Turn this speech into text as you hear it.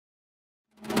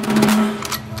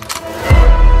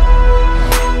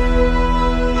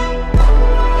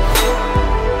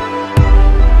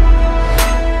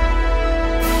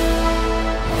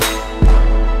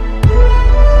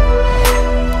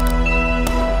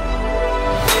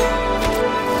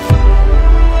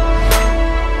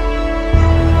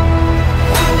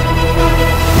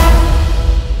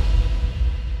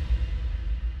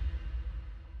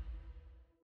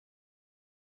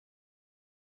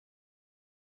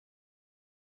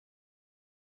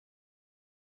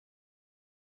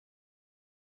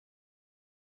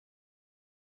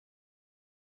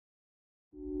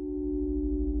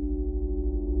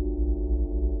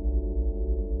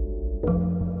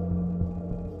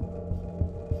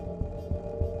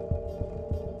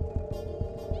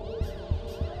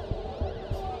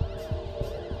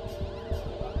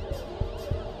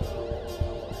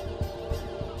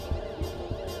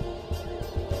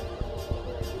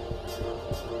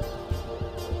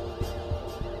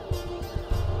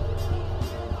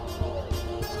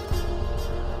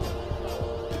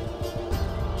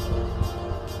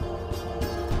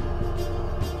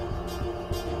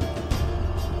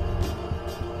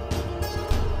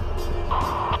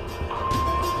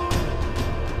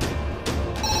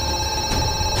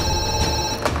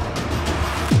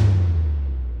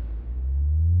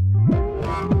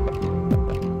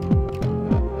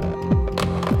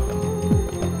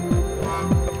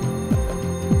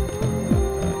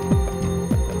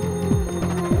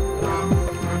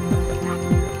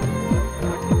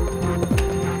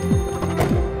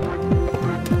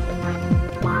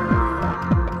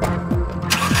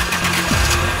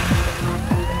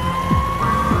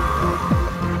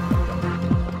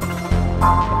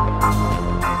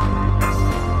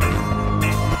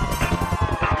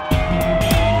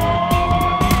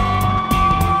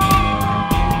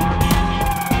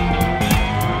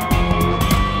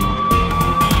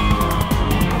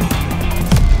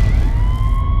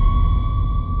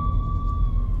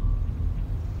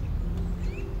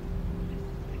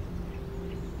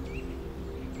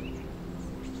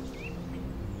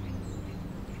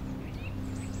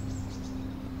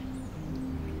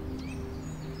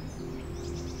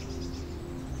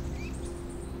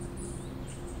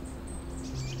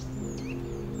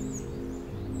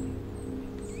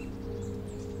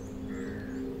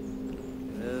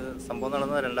സംഭവം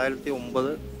നടന്നത്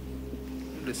 2009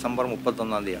 ഡിസംബർ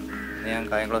 31 ഞാൻ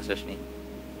കായംകുളം സ്റ്റേഷനിൽ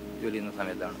ജോലി ചെയ്യുന്ന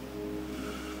സമയത്താണ്.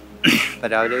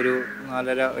 രാവിലെ ഒരു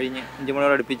 4:30 കഴിഞ്ഞ് 5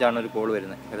 മണിയോട് അടുപ്പിച്ചാണ് ഒരു കോൾ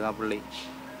വരുന്നത്. കരുനാഗപ്പള്ളി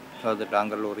ഭാഗത്ത്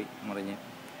ടാങ്കർ ലോറി മറിഞ്ഞ്,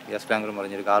 ഗ്യാസ് ടാങ്കർ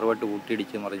മറിഞ്ഞ്, ഒരു കാറുമായിട്ട്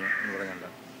കൂട്ടിയിടിച്ച് മറിഞ്ഞു എന്ന്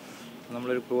പറഞ്ഞുകൊണ്ടാണ്.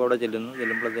 നമ്മളൊരു ക്രൂ അവിടെ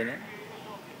ചെല്ലുമ്പോഴത്തേന്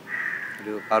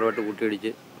ഒരു കാറുമായിട്ട്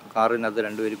കൂട്ടിയിടിച്ച് കാറിനകത്ത്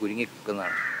 2 പേര് കുരുങ്ങി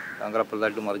കിടക്കുന്നതാണ്. ടാങ്കർ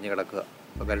അപ്പുറത്തായിട്ട് മറിഞ്ഞ് കിടക്കുക.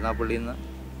 അപ്പോൾ കരുനാഗപ്പള്ളിയിൽ നിന്ന്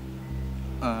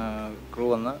ക്രൂ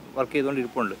വന്ന് work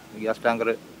ചെയ്തുകൊണ്ടിരിപ്പുണ്ട്. Gas tanker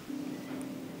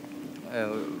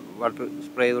water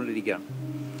spray ചെയ്തുകൊണ്ടിരിക്കുകയാണ്.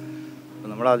 അപ്പോൾ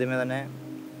നമ്മൾ ആദ്യമേ തന്നെ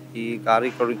ഈ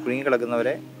കാറിൽ കുടുങ്ങി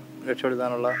കിടക്കുന്നവരെ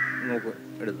രക്ഷപ്പെടുത്താനുള്ള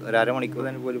എടുത്തു. ഒരു അരമണിക്കൂർ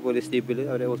തന്നെ പോലീസ് ജീപ്പിൽ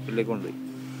അവരെ ഹോസ്പിറ്റലിലേക്ക് കൊണ്ടുപോയി.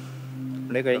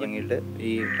 അവിടെ കഴിഞ്ഞിട്ട്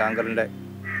ഈ ടാങ്കറിൻ്റെ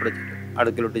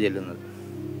അടുക്കിലോട്ട് ചെല്ലുന്നത്.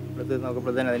 അടുത്ത്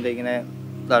നോക്കുമ്പോഴത്തേന് അതിൻ്റെ ഇങ്ങനെ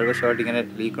താഴ്വശമായിട്ട് ഇങ്ങനെ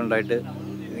ലീക്ക് ഉണ്ടായിട്ട്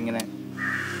ഇങ്ങനെ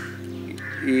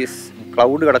ഈ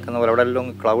ക്ലൗഡ് കിടക്കുന്ന പോലെ അവിടെ എല്ലാം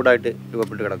ക്ലൗഡായിട്ട്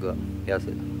രൂപപ്പെട്ട് കിടക്കുക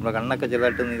ഗ്യാസ്. നമ്മുടെ കണ്ണൊക്കെ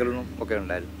ചെറുതായിട്ട് നീളുന്നും ഒക്കെ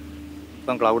ഉണ്ടായിരുന്നു.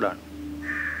 ഇപ്പം ക്ലൗഡാണ്.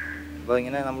 അപ്പോൾ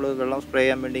ഇങ്ങനെ നമ്മൾ വെള്ളം സ്പ്രേ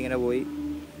ചെയ്യാൻ വേണ്ടി ഇങ്ങനെ പോയി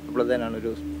അപ്പോഴത്തേനാണ്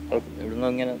ഇവിടുന്ന്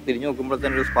ഇങ്ങനെ തിരിഞ്ഞു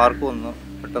നോക്കുമ്പോഴത്തേനും ഒരു സ്പാർക്ക്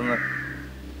പെട്ടെന്ന്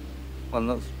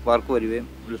വന്ന് സ്പാർക്ക് വരികയും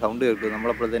ഒരു സൗണ്ട് കേൾക്കും.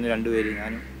 നമ്മളപ്പോഴത്തേന് 2 പേര്,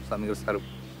 ഞാനും സമീർ സാറും,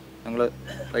 ഞങ്ങൾ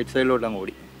റൈറ്റ് സൈഡിലോട്ട് അങ്ങ്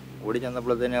ഓടി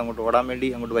ചെന്നപ്പോഴത്തേനും അങ്ങോട്ട് ഓടാൻ വേണ്ടി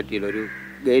അങ്ങോട്ട് പറ്റിയില്ല. ഒരു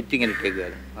ഗേറ്റ് ഇങ്ങനെ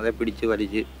ഇട്ടേക്കുമായിരുന്നു. അതേ പിടിച്ച്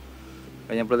വലിച്ച്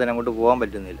കഴിഞ്ഞപ്പോഴത്തേനും അങ്ങോട്ട് പോകാൻ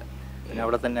പറ്റുന്നില്ല. പിന്നെ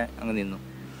അവിടെ തന്നെ അങ്ങ് നിന്നു.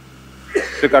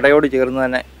 ഒരു കടയോട് ചേർന്ന്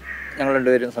തന്നെ ഞങ്ങൾ 2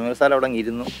 പേരും, സമീർ സാർ അവിടെ അങ്ങ്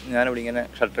ഇരുന്നു, ഞാനിവിടെ ഇങ്ങനെ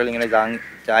ഷട്ടറിൽ ഇങ്ങനെ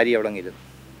ചാരി അവിടെ അങ്ങ് ഇരുന്നു.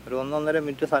 ഒരു 1-1.5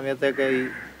 മിനിറ്റ് സമയത്തൊക്കെ ഈ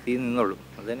തീ നിന്നുള്ളൂ.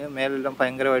 അതിന് മേലെല്ലാം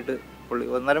ഭയങ്കരമായിട്ട്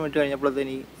 1.5 മിനിറ്റ്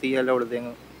കഴിഞ്ഞപ്പോഴത്തേന് ഈ തീയെല്ലാം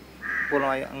അവിടുത്തേക്ക്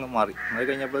പൂർണ്ണമായി അങ്ങ് മാറി. അത്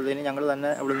കഴിഞ്ഞപ്പോഴത്തേന് ഞങ്ങൾ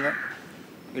തന്നെ അവിടുന്ന്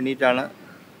എണ്ണീറ്റാണ്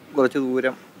കുറച്ച്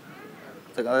ദൂരം,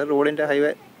 അതായത് റോഡിൻ്റെ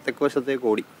ഹൈവേ തെക്ക് വശത്തേക്ക്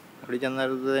ഓടി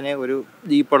ചെന്നതിന് ഒരു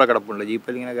ജീപ്പ് അവിടെ കിടപ്പുണ്ട്.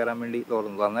 ജീപ്പിൽ ഇങ്ങനെ കയറാൻ വേണ്ടി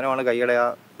തുറന്നു. അന്നേരമാണ് കൈയുടെ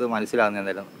ഇത് മനസ്സിലാകുന്നത്.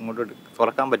 എന്തായാലും ഇങ്ങോട്ട്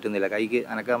തുറക്കാൻ പറ്റുന്നില്ല, കൈക്ക്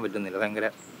അനക്കാൻ പറ്റുന്നില്ല, ഭയങ്കര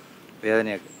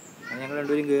വേദനയൊക്കെ. ഞങ്ങൾ 2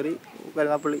 പേരും കയറി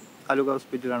കരുനാഗപ്പള്ളി താലൂക്ക്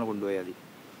ഹോസ്പിറ്റലാണ് കൊണ്ടുപോയത്.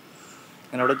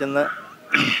 അങ്ങനെ അവിടെ ചെന്ന്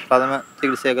പ്രഥമ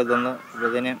ചികിത്സയൊക്കെ തന്ന്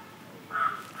അപ്പോഴത്തേന്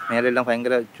മേലെല്ലാം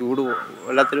ഭയങ്കര ചൂട്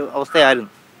വല്ലാത്തൊരു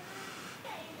അവസ്ഥയായിരുന്നു.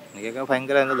 എനിക്കൊക്കെ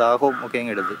ഭയങ്കര അങ്ങ് ദാഹവും ഒക്കെ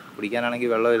അങ്ങ് എടുത്ത്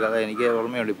കുടിക്കാനാണെങ്കിൽ വെള്ളമില്ലാതെ എനിക്ക്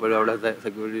ഓർമ്മയുണ്ട് ഇപ്പോഴും. അവിടുത്തെ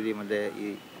സെക്യൂരിറ്റി മറ്റേ ഈ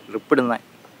ഡ്രിപ്പിടുന്ന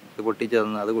ഇത് പൊട്ടിച്ച്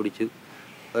തന്ന് അത് കുടിച്ചു.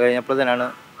 അത് കഴിഞ്ഞപ്പോഴത്തേനാണ്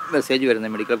മെസ്സേജ്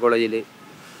വരുന്നത്, മെഡിക്കൽ കോളേജിൽ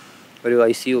ഒരു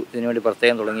ICU ഇതിനു വേണ്ടി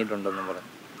പ്രത്യേകം തുടങ്ങിയിട്ടുണ്ടെന്നും പറഞ്ഞു.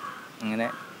 അങ്ങനെ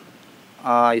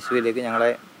ആ ICUവിലേക്ക്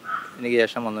എനിക്ക്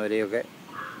ശേഷം വന്നവരെയൊക്കെ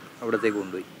അവിടത്തേക്ക്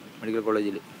കൊണ്ടുപോയി മെഡിക്കൽ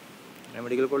കോളേജിൽ.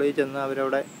 മെഡിക്കൽ കോളേജിൽ ചെന്ന്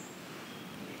അവരവിടെ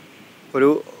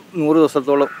ഒരു 100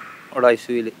 ദിവസത്തോളം അവിടെ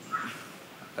ICUവിൽ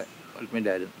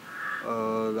അഡ്മിറ്റായിരുന്നു.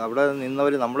 അവിടെ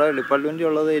നിന്നവർ നമ്മുടെ ഡിപ്പാർട്ട്മെൻറ്റിൽ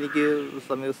ഉള്ളത് എനിക്ക്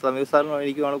സമീർ സാറിനും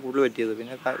എനിക്കുമാണ് കൂടുതൽ പറ്റിയത്.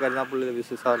 പിന്നെ കരുനാഗപ്പള്ളിയിലെ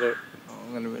വിസി സാറ്,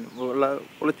 അങ്ങനെ ഉള്ള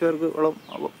കുറച്ച് പേർക്ക്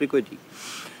ഫ്രീക്ക് പറ്റി.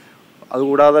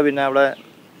 അതുകൂടാതെ പിന്നെ അവിടെ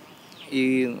ഈ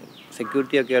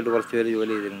സെക്യൂരിറ്റിയൊക്കെ ആയിട്ട് കുറച്ച് പേര്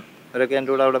ജോലി ചെയ്തിരുന്നു. അവരൊക്കെ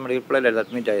എൻ്റെ കൂടെ അവിടെ മെഡിക്കൽ കോളേജിലായിരുന്നു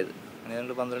അഡ്മിറ്റ് ആയത്. അങ്ങനെ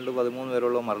 12-13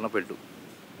 പേരോളം മരണപ്പെട്ടു.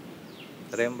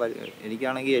 അത്രയും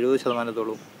എനിക്കാണെങ്കിൽ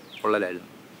 70% പൊള്ളലായിരുന്നു.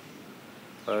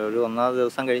 ഒരു 1-ാം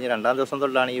ദിവസം കഴിഞ്ഞ് 2-ാം ദിവസം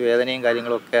തൊട്ടാണ് ഈ വേദനയും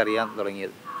കാര്യങ്ങളൊക്കെ അറിയാൻ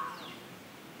തുടങ്ങിയത്.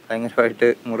 ഭയങ്കരമായിട്ട്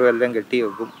മുറിവെല്ലാം കെട്ടി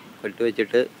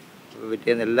വെച്ചിട്ട്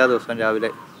പിറ്റേന്ന് എല്ലാ ദിവസവും രാവിലെ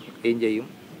ക്ലീൻ ചെയ്യും,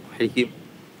 കഴിക്കും.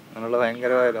 അങ്ങനെയുള്ള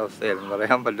ഭയങ്കരമായ ഒരവസ്ഥയായിരുന്നു,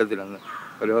 പറയാൻ പറ്റത്തില്ലെന്ന്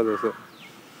ഓരോ ദിവസവും.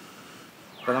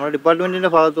 അപ്പോൾ നമ്മുടെ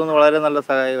ഡിപ്പാർട്ട്മെൻറ്റിൻ്റെ ഭാഗത്തുനിന്ന് വളരെ നല്ല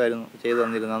സഹായമായിരുന്നു ചെയ്തു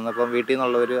തന്നിരുന്നത്. അന്നപ്പം വീട്ടിൽ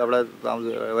നിന്നുള്ളവർ അവിടെ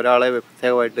ഒരാളെ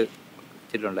പ്രത്യേകമായിട്ട്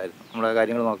വെച്ചിട്ടുണ്ടായിരുന്നു നമ്മുടെ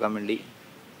കാര്യങ്ങൾ നോക്കാൻ വേണ്ടി.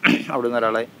 അവിടുന്ന്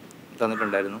ഒരാളെ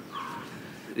തന്നിട്ടുണ്ടായിരുന്നു.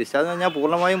 ഡിസ്ചാർജ് എന്ന് പറഞ്ഞാൽ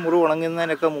പൂർണ്ണമായും മുറിവ്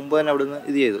ഉണങ്ങുന്നതിനൊക്കെ മുമ്പ് തന്നെ അവിടുന്ന്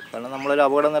ഇത് ചെയ്തു. കാരണം നമ്മളൊരു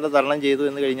അപകടം തന്നെ തരണം ചെയ്തു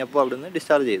എന്ന് കഴിഞ്ഞപ്പോൾ അവിടുന്ന്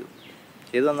ഡിസ്ചാർജ്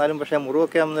ചെയ്തു തന്നാലും പക്ഷേ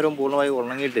മുറിവൊക്കെ അന്നേരം പൂർണ്ണമായി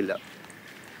ഉണങ്ങിയിട്ടില്ല.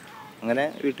 അങ്ങനെ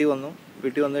വീട്ടിൽ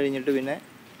വന്നു കഴിഞ്ഞിട്ട് പിന്നെ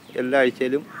എല്ലാ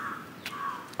ആഴ്ചയിലും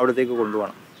അവിടത്തേക്ക്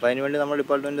കൊണ്ടുപോകണം. അപ്പോൾ അതിനുവേണ്ടി നമ്മുടെ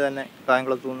ഡിപ്പാർട്ട്മെൻറ്റ് തന്നെ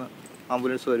കായംകുളത്തു നിന്ന്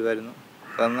ആംബുലൻസ് വരുമായിരുന്നു.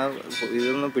 അപ്പോൾ അന്ന്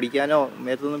ഇതൊന്നും പിടിക്കാനോ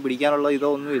മേത്തൊന്നും പിടിക്കാനുള്ള ഇതോ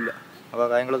ഒന്നുമില്ല. അപ്പോൾ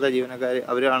കായംകുളത്തെ ജീവനക്കാർ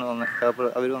അവരാണ്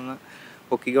അവർ വന്ന്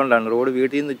പൊക്കിക്കൊണ്ടാണ്. റോഡ്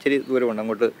വീട്ടിൽ നിന്ന് ഇച്ചിരി ദൂരമുണ്ട്,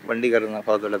 അങ്ങോട്ട് വണ്ടി കയറുന്ന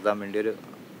ഭാഗത്തോടെത്താൻ വേണ്ടി ഒരു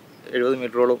 70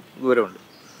 മീറ്ററോളം ദൂരമുണ്ട്.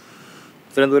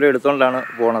 ഇത്രയും ദൂരം എടുത്തുകൊണ്ടാണ്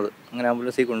പോണത്. അങ്ങനെ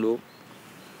ആംബുലൻസിൽ കൊണ്ടുപോകും.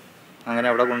 അങ്ങനെ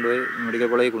അവിടെ കൊണ്ടുപോയി മെഡിക്കൽ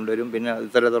കോളേജിൽ കൊണ്ടുവരും. പിന്നെ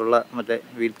ഇത്തരത്തിലുള്ള മറ്റേ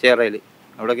വീൽ ചെയറിൽ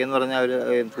അവിടെയൊക്കെയെന്ന് പറഞ്ഞാൽ അവർ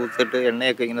തൂത്തിട്ട്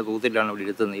എണ്ണയൊക്കെ ഇങ്ങനെ തൂത്തിട്ടാണ് അവിടെ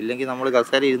ഇരുത്തുന്നത്. ഇല്ലെങ്കിൽ നമ്മൾ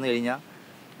കസേര ഇരുന്ന് കഴിഞ്ഞാൽ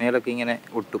മേലൊക്കെ ഇങ്ങനെ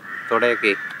ഒട്ടും,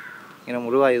 തുടയൊക്കെ ഇങ്ങനെ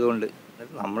മുറിവായതുകൊണ്ട്.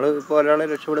 നമ്മൾ ഇപ്പോൾ ഒരാളെ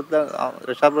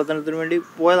രക്ഷാപ്രവർത്തനത്തിന് വേണ്ടി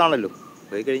പോയതാണല്ലോ.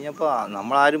 പോയി കഴിഞ്ഞപ്പോൾ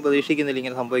നമ്മളാരും പ്രതീക്ഷിക്കുന്നില്ല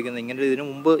ഇങ്ങനെ സംഭവിക്കുന്നത്. ഇതിനു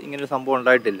മുമ്പ് ഇങ്ങനൊരു സംഭവം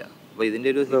ഉണ്ടായിട്ടില്ല. അപ്പോൾ ഇതിൻ്റെ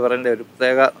ഒരു പറയേണ്ട ഒരു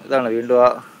പ്രത്യേക ഇതാണ്. വീണ്ടും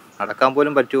നടക്കാൻ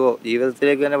പോലും പറ്റുമോ,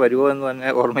 ജീവിതത്തിലേക്ക് തന്നെ വരുമോ എന്ന് തന്നെ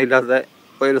ഓർമ്മയില്ലാത്ത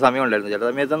ഒരു സമയം ഉണ്ടായിരുന്നു. ചില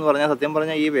സമയത്തെന്ന് പറഞ്ഞാൽ സത്യം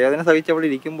പറഞ്ഞാൽ ഈ വേദന സഹിച്ച് അവിടെ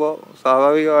ഇരിക്കുമ്പോൾ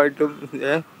സ്വാഭാവികമായിട്ടും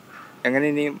എങ്ങനെ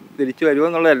ഇനിയും തിരിച്ചു വരുമോ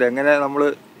എന്നുള്ളതല്ല, എങ്ങനെ നമ്മൾ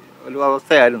ഒരു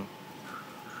അവസ്ഥയായിരുന്നു.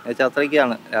 എന്നുവെച്ചാൽ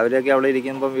അത്രയ്ക്കാണ്. രാവിലെയൊക്കെ അവിടെ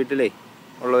ഇരിക്കുമ്പം വീട്ടിലേ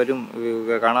ഉള്ളവരും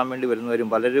കാണാൻ വേണ്ടി വരുന്നവരും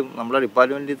പലരും നമ്മുടെ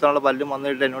ഡിപ്പാർട്ട്മെൻറ്റിൽ നിന്നുള്ള പലരും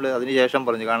വന്നിട്ട് എന്നോട് അതിന് ശേഷം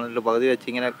പറഞ്ഞു, കാണുന്നില്ല പകുതി വെച്ച്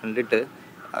ഇങ്ങനെ കണ്ടിട്ട്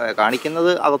കാണിക്കുന്നത്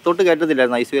അകത്തോട്ട്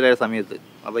കയറ്റത്തില്ലായിരുന്നു ICUലായ സമയത്ത്.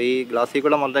 അപ്പോൾ ഈ ഗ്ലാസ്സിൽ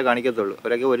കൂടെ മാത്രമേ കാണിക്കത്തുള്ളൂ.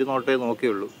 അവരൊക്കെ ഒരു നോട്ടേ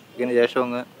നോക്കിയുള്ളൂ. ഇതിന് ശേഷം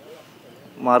അങ്ങ്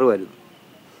മാറുമായിരുന്നു.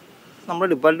 നമ്മുടെ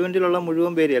ഡിപ്പാർട്ട്മെൻറ്റിലുള്ള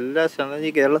മുഴുവൻ പേര്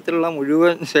ഈ കേരളത്തിലുള്ള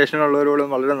മുഴുവൻ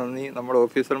സ്റ്റേഷനുള്ളവരോടും വളരെ നന്ദി. നമ്മുടെ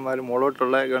ഓഫീസർമാരും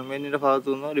മുകളോട്ടുള്ള ഗവൺമെൻറ്റിൻ്റെ ഭാഗത്തു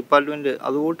നിന്ന് ഡിപ്പാർട്ട്മെൻറ്റ്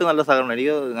അതുകൂട്ട് നല്ല സഹകരണം.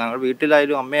 എനിക്ക് ഞങ്ങൾ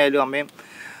വീട്ടിലായാലും അമ്മയും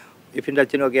ഇഫിൻ്റെ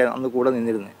അച്ഛനും ഒക്കെ അന്ന് കൂടെ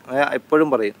നിന്നിരുന്നത്. എപ്പോഴും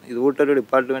പറയും ഇതുകൂട്ടൊരു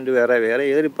ഡിപ്പാർട്ട്മെൻറ്റ് വേറെ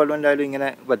ഏത് ഡിപ്പാർട്ട്മെൻ്റ് ആയാലും ഇങ്ങനെ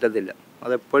പറ്റത്തില്ല.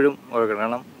 അതെപ്പോഴും ഓർക്കണം.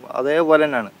 കാരണം അതേപോലെ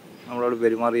തന്നെയാണ് നമ്മളോട്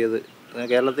പെരുമാറിയത്.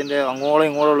 കേരളത്തിൻ്റെ അങ്ങോളം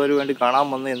ഇങ്ങോളമുള്ളവർ വേണ്ടി കാണാൻ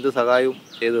വന്ന് എന്ത് സഹായവും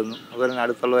ചെയ്തു തന്നു. അതുപോലെ തന്നെ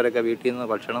അടുത്തുള്ളവരൊക്കെ വീട്ടിൽ നിന്ന്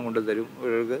ഭക്ഷണം കൊണ്ടുതരും.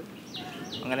 ഇവർക്ക്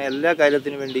അങ്ങനെ എല്ലാ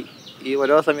കാര്യത്തിനും വേണ്ടി ഈ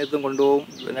ഓരോ സമയത്തും കൊണ്ടുപോകും.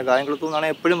 പിന്നെ കായംകുളത്തു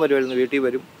നിന്നാണെങ്കിൽ എപ്പോഴും വരുമായിരുന്നു, വീട്ടിൽ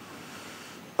വരും.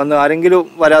 അന്ന് ആരെങ്കിലും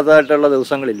വരാത്തതായിട്ടുള്ള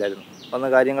ദിവസങ്ങളില്ലായിരുന്നു. വന്ന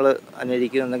കാര്യങ്ങൾ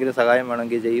അന്വേഷിക്കും, എന്തെങ്കിലും സഹായം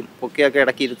വേണമെങ്കിൽ ചെയ്യും. പൊക്കെയൊക്കെ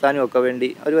ഇടയ്ക്ക് ഇരുത്താനും ഒക്കെ വേണ്ടി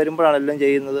അവർ വരുമ്പോഴാണ് എല്ലാം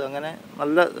ചെയ്യുന്നത്. അങ്ങനെ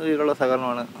നല്ല രീതിയിലുള്ള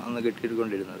സഹകരണമാണ് അന്ന്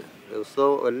കിട്ടിക്കൊണ്ടിരുന്നത്.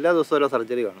 എല്ലാ ദിവസവും ഓരോ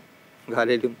സർജറി കാണും,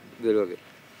 കാലിലും ഇതിലുമൊക്കെ.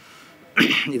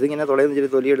 ഇതിങ്ങനെ തുടയുന്ന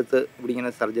തൊലിയെടുത്ത് ഇവിടെ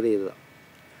ഇങ്ങനെ സർജറി ചെയ്തതാണ്.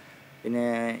 പിന്നെ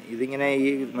ഇതിങ്ങനെ ഈ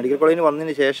മെഡിക്കൽ കോളേജിൽ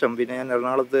വന്നതിന് ശേഷം പിന്നെ ഞാൻ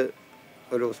എറണാകുളത്ത്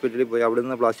ഒരു ഹോസ്പിറ്റലിൽ പോയി. അവിടെ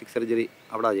നിന്ന് പ്ലാസ്റ്റിക് സർജറി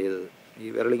അവിടെയാണ് ചെയ്തത്. ഈ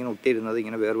വിരലിങ്ങനെ ഒട്ടിയിരുന്നത്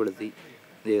ഇങ്ങനെ വേർപെടുത്തി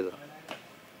ചെയ്തതാണ്.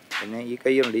 പിന്നെ ഈ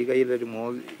കൈയുണ്ട്, ഈ കൈയിലൊരു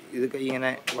ഇത് കൈ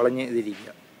ഇങ്ങനെ വളഞ്ഞ് ഇതിരിക്കുക.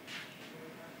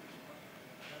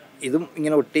 ഇതും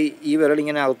ഇങ്ങനെ ഒട്ടി ഈ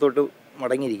വിരലിങ്ങനെ അകത്തോട്ട്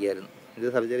മടങ്ങിയിരിക്കുകയായിരുന്നു. ഇത്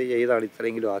സർജറി ചെയ്താണ്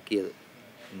ഇത്രയെങ്കിലും ആക്കിയത്.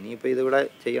 ഇനിയിപ്പോൾ ഇതിവിടെ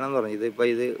ചെയ്യണമെന്ന് പറഞ്ഞു. ഇതിപ്പോൾ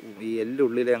ഈ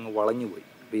എല്ലുള്ളിലെ അങ്ങ് വളഞ്ഞു പോയി.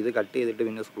 അപ്പോൾ ഇത് കട്ട് ചെയ്തിട്ട്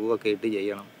പിന്നെ സ്ക്രൂ ഒക്കെ ഇട്ട്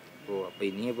ചെയ്യണം. അപ്പോൾ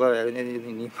ഇനിയിപ്പോൾ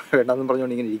വേണ്ടെന്ന്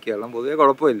പറഞ്ഞുകൊണ്ട് ഇങ്ങനെ ഇരിക്കുക. കാരണം പൊതുവേ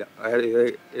കുഴപ്പമില്ല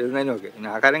എഴുതുന്നതിനൊക്കെ. പിന്നെ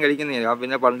ആഹാരം കഴിക്കുന്നില്ല.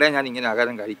 പിന്നെ പണ്ടേ ഞാൻ ഇങ്ങനെ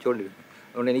ആഹാരം കഴിച്ചുകൊണ്ടിരുന്നു.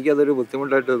 അതുകൊണ്ട് എനിക്കതൊരു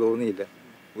ബുദ്ധിമുട്ടായിട്ട് തോന്നിയില്ല.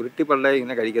 ഉരുട്ടി പണ്ടേ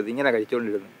ഇങ്ങനെ ഇങ്ങനെ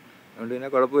കഴിച്ചുകൊണ്ടിരുന്നു. അതുകൊണ്ട് പിന്നെ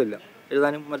കുഴപ്പമില്ല.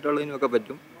 എഴുതാനും മറ്റുള്ളതിനും ഒക്കെ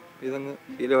പറ്റും. ഇതങ്ങ്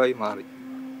ശീലമായി മാറി.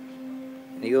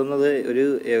 എനിക്ക് തോന്നുന്നത്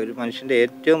ഒരു മനുഷ്യൻ്റെ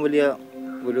ഏറ്റവും വലിയ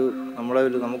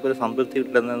നമുക്കൊരു സംതൃപ്തി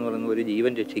കിട്ടുന്നതെന്ന് പറയുന്നത് ഒരു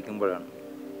ജീവൻ രക്ഷിക്കുമ്പോഴാണ്.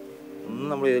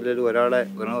 നമ്മൾ ഇതിലൊരു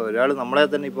ഒരാൾ നമ്മളെ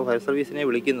തന്നെ ഇപ്പോൾ ഫയർ സർവീസിനെ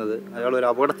വിളിക്കുന്നത്, അയാൾ ഒരു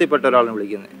അപകടത്തിൽപ്പെട്ട ഒരാളാണ്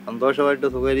വിളിക്കുന്നത്. സന്തോഷമായിട്ട്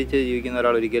സുഖകരിച്ച് ജീവിക്കുന്ന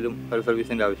ഒരാൾ ഒരിക്കലും ഫയർ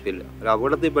സർവീസിൻ്റെ ആവശ്യമില്ല. ഒരു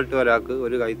അപകടത്തിൽപ്പെട്ട ഒരാൾക്ക്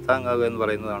ഒരു കൈത്താങ്ങാകുക എന്ന്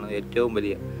പറയുന്നതാണ് ഏറ്റവും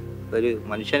വലിയ. അതൊരു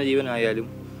മനുഷ്യൻ്റെ ജീവനായാലും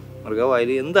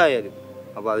മൃഗമായാലും എന്തായാലും.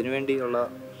 അപ്പോൾ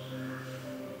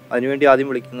അതിനുവേണ്ടി ആദ്യം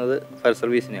വിളിക്കുന്നത് ഫയർ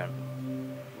സർവീസിനെയാണ്.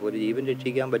 ഒരു ജീവൻ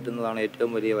രക്ഷിക്കാൻ പറ്റുന്നതാണ്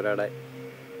ഏറ്റവും വലിയ ഒരാളുടെ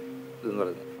ഇതെന്ന്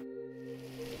പറയുന്നത്.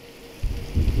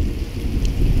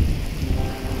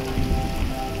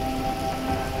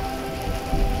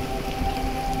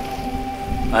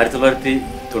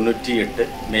 1998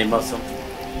 മെയ് മാസം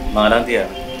 4-ാം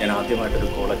തീയതിയാണ് ഞാൻ ആദ്യമായിട്ടൊരു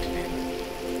കോൾ അറ്റൻഡ് ചെയ്യുന്നത്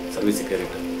സർവീസിൽ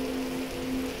കയറിയിട്ട്.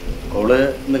 കോള്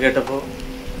എന്ന് കേട്ടപ്പോൾ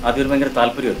ആദ്യം ഒരു ഭയങ്കര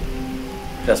താല്പര്യമായിരുന്നു.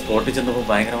 പക്ഷേ സ്പോട്ടിൽ ചെന്നപ്പോൾ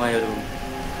ഭയങ്കരമായൊരു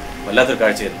വല്ലാത്തൊരു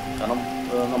കാഴ്ചയായിരുന്നു. കാരണം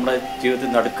നമ്മുടെ ജീവിതത്തിൽ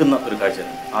നടക്കുന്ന ഒരു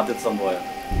കാഴ്ചയായിരുന്നു. ആദ്യത്തെ സംഭവമായിരുന്നു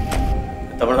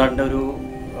തമിഴ്നാടിൻ്റെ ഒരു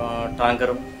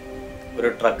ടാങ്കറും ഒരു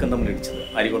ട്രക്കും തമ്മിൽ ഇടിച്ചത്,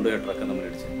 അരി കൊണ്ടുപോയ ട്രക്കും തമ്മിൽ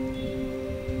ഇടിച്ചത്.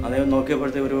 അതേ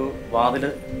നോക്കിയപ്പോഴത്തെ ഒരു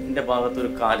വാതിലിൻ്റെ ഭാഗത്തൊരു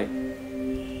കാല്,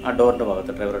 ആ ഡോറിൻ്റെ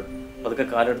ഭാഗത്ത് ഡ്രൈവർ അതൊക്കെ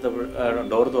കാലെടുത്തപ്പോൾ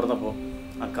ഡോർ തുറന്നപ്പോൾ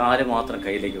ആ കാല് മാത്രം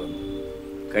കയ്യിലേക്ക് വന്നു.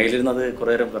 കയ്യിലിരുന്നത്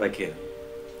കുറേ നേരം വിറക്കിയായിരുന്നു.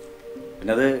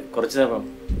 പിന്നെ അത് കുറച്ച്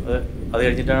അത്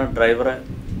കഴിഞ്ഞിട്ടാണ് ഡ്രൈവറെ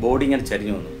ബോഡി ഇങ്ങനെ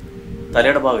ചരിഞ്ഞു വന്നു.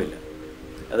 തലയുടെ ഭാഗമില്ല,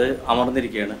 അത്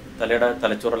അമർന്നിരിക്കുകയാണ്. തലയുടെ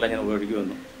തലച്ചോറെല്ലാം ഇങ്ങനെ ഒഴുകി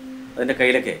വന്നു. അതിൻ്റെ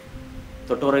കയ്യിലൊക്കെ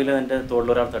തൊട്ടുപുറകിൽ എൻ്റെ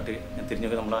തോളിലൊരാൾ തട്ടി ഞാൻ തിരിഞ്ഞു.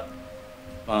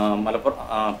 നമ്മളെ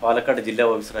പാലക്കാട് ജില്ലാ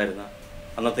ഓഫീസറായിരുന്ന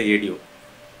അന്നത്തെ ADO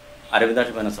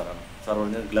അരവിന്ദാക്ഷ മേനോൻ സാറാണ്. സാർ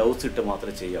പറഞ്ഞത് ഗ്ലൗസ് ഇട്ട്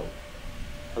മാത്രമേ ചെയ്യാവൂ.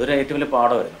 അതൊരു ഏറ്റവും വലിയ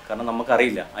പാഠമായിരുന്നു. കാരണം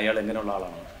നമുക്കറിയില്ല അയാൾ എങ്ങനെയുള്ള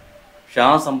ആളാണെന്ന്. പക്ഷെ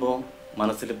ആ സംഭവം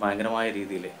മനസ്സിൽ ഭയങ്കരമായ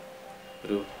രീതിയിൽ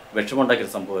ഒരു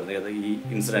വിഷമമുണ്ടാക്കിയൊരു സംഭവമായിരുന്നു. അത് ഈ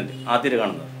ഇൻസിഡൻറ്റ് ആദ്യം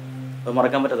കാണുന്നത് അത്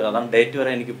മറക്കാൻ പറ്റാത്തത്. അതാണ് ഡേറ്റ്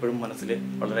വരെ എനിക്കിപ്പോഴും മനസ്സിൽ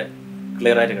വളരെ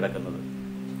ക്ലിയറായിട്ട് കിടക്കുന്നത്.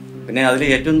 പിന്നെ അതിൽ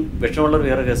ഏറ്റവും വിഷമമുള്ളൊരു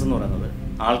വേറെ കേസ് എന്ന് പറയുന്നത്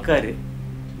ആൾക്കാർ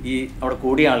അവിടെ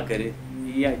കൂടിയ ആൾക്കാർ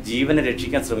ഈ ജീവനെ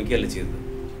രക്ഷിക്കാൻ ശ്രമിക്കുകയല്ല ചെയ്തത്.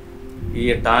 ഈ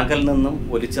ടാങ്കറിൽ നിന്നും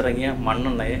ഒലിച്ചിറങ്ങിയ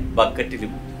മണ്ണെണ്ണയെ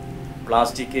ബക്കറ്റിലും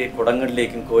പ്ലാസ്റ്റിക്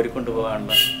കുടങ്ങളിലേക്കും കോരിക്കൊണ്ടു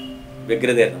പോകാനുള്ള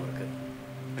വ്യഗ്രതയായിരുന്നു അവർക്ക്.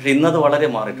 പക്ഷേ ഇന്നത് വളരെ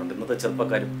മാറിയിട്ടുണ്ട്. ഇന്നത്തെ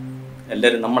ചെറുപ്പക്കാരും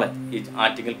എല്ലാവരും നമ്മളെ ഈ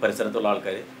ആറ്റിങ്ങൽ പരിസരത്തുള്ള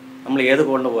ആൾക്കാർ നമ്മൾ ഏത്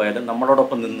കോളിന് പോയാലും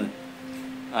നമ്മളോടൊപ്പം നിന്ന്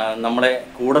നമ്മളെ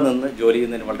കൂടെ നിന്ന് ജോലി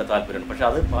ചെയ്യുന്നതിന് വളരെ താല്പര്യമുണ്ട്. പക്ഷേ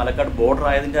അത് പാലക്കാട് ബോർഡർ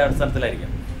ആയതിൻ്റെ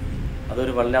അടിസ്ഥാനത്തിലായിരിക്കാം.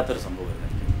 അതൊരു വല്ലാത്തൊരു സംഭവമായിരുന്നു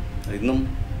എനിക്ക്. അതിന്നും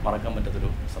മറക്കാൻ പറ്റാത്തൊരു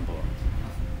സംഭവമാണ്.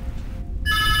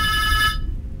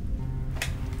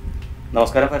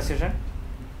 നമസ്കാരം ഫയർ സ്റ്റേഷൻ.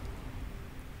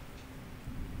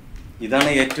 ഇതാണ്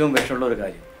ഏറ്റവും വിഷമുള്ള ഒരു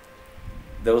കാര്യം.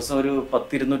 ദിവസം ഒരു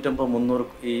 200-300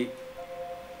 ഈ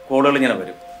കോളുകൾ ഇങ്ങനെ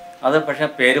വരും. അത് പക്ഷേ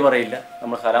പേര് പറയില്ല.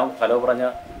 നമ്മൾ ഹലോ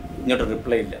പറഞ്ഞാൽ ഇങ്ങോട്ട്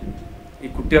റിപ്ലൈ ഇല്ല. ഈ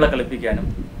കുട്ടികളെ കളിപ്പിക്കാനും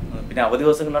പിന്നെ അവധി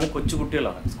ദിവസങ്ങളിലാണ് കൊച്ചു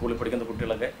കുട്ടികളാണ്, സ്കൂളിൽ പഠിക്കുന്ന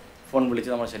കുട്ടികളൊക്കെ ഫോൺ വിളിച്ച്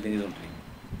നമ്മൾ ശല്യം ചെയ്തുകൊണ്ടിരിക്കും.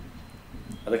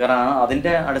 അത് കാരണം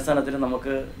അതിൻ്റെ അടിസ്ഥാനത്തിൽ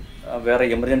നമുക്ക് വേറെ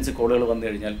എമർജൻസി കോളുകൾ വന്നു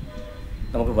കഴിഞ്ഞാൽ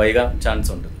നമുക്ക് വൈകാൻ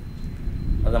ചാൻസ് ഉണ്ട്.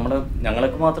 അത്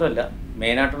ഞങ്ങൾക്ക് മാത്രമല്ല,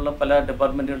 മെയിനായിട്ടുള്ള പല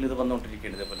ഡിപ്പാർട്ട്മെൻറ്റുകളിൽ ഇത്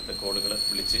വന്നുകൊണ്ടിരിക്കുകയാണ്. ഇതേപോലത്തെ കോളുകൾ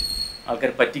വിളിച്ച്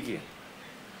ആൾക്കാർ പറ്റിക്കുകയാണ്.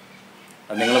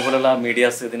 അത് നിങ്ങളെപ്പോലുള്ള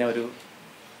മീഡിയാസ് ഇതിനെ ഒരു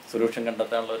സൊല്യൂഷൻ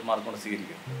കണ്ടെത്താനുള്ള ഒരു മാർഗ്ഗം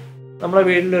സ്വീകരിക്കുക. നമ്മുടെ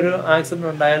വീട്ടിലൊരു ആക്സിഡൻറ്റ്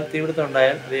ഉണ്ടായാൽ, തീപിടുത്തം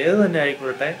ഉണ്ടായാൽ, അത് ഏത് തന്നെ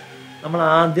ആയിക്കൊള്ളട്ടെ, നമ്മൾ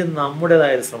ആദ്യം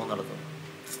നമ്മുടേതായ ഒരു ശ്രമം നടത്തും.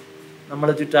 നമ്മൾ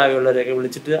ചുറ്റാകെയുള്ളവരെയൊക്കെ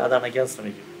വിളിച്ചിട്ട് അത് അണയ്ക്കാൻ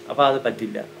ശ്രമിക്കും. അപ്പോൾ അത്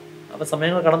പറ്റില്ല. അപ്പോൾ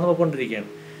സമയങ്ങൾ കടന്നു പോയിക്കൊണ്ടിരിക്കുകയാണ്.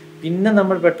 പിന്നെ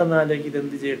നമ്മൾ പെട്ടെന്ന് ആലോചിക്കും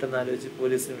ഇതെന്ത് ചെയ്യട്ടെന്ന് ആലോചിച്ച്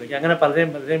പോലീസിനെ വിളിക്കുക. അങ്ങനെ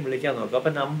പലരെയും വിളിക്കാൻ നോക്കും.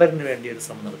 അപ്പോൾ നമ്പറിന് വേണ്ടി ഒരു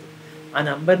ശ്രമം നടത്തും. ആ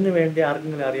നമ്പറിന് വേണ്ടി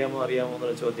ആർക്കെങ്കിലും അറിയാമോ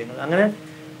എന്നുള്ള ചോദ്യങ്ങൾ. അങ്ങനെ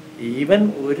ഈവൻ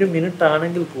 1 മിനിറ്റ്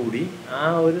ആണെങ്കിൽ കൂടി ആ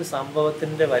ഒരു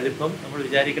സംഭവത്തിൻ്റെ വലിപ്പം നമ്മൾ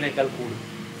വിചാരിക്കുന്നേക്കാൾ കൂടും.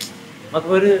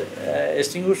 നമുക്കൊരു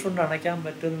എക്സ്റ്റിങ്ക്വിഷർ കൊണ്ട് അണയ്ക്കാൻ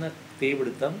പറ്റുന്ന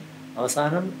തീപിടുത്തം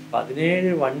അവസാനം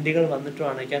 17 വണ്ടികൾ വന്നിട്ടും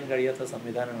അണയ്ക്കാൻ കഴിയാത്ത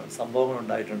സംഭവങ്ങൾ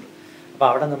ഉണ്ടായിട്ടുണ്ട്. അപ്പോൾ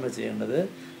അവിടെ നമ്മൾ ചെയ്യേണ്ടത്,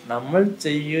 നമ്മൾ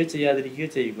ചെയ്യുകയോ ചെയ്യാതിരിക്കുകയോ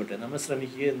ചെയ്യിക്കോട്ടെ, നമ്മൾ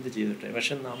ശ്രമിക്കുകയോ എന്ത് ചെയ്തിട്ടെ,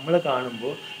 പക്ഷെ നമ്മൾ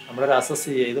കാണുമ്പോൾ നമ്മളൊരു അസസ്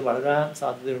ചെയ്ത് വളരാൻ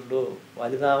സാധ്യതയുണ്ടോ,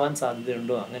 വലുതാവാൻ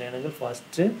സാധ്യതയുണ്ടോ, അങ്ങനെയാണെങ്കിൽ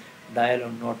ഫസ്റ്റ് ഡയൽ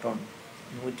നോട്ട് ഓൺ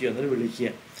 101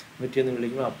 വിളിക്കുക. 101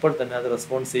 വിളിക്കുമ്പോൾ അപ്പോൾ തന്നെ അത്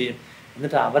റെസ്പോൺസ് ചെയ്യും.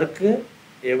 എന്നിട്ട് അവർക്ക്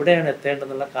എവിടെയാണ്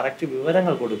എത്തേണ്ടതെന്നുള്ള കറക്റ്റ്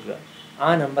വിവരങ്ങൾ കൊടുക്കുക. ആ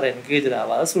നമ്പർ എൻഗേജ്ഡ്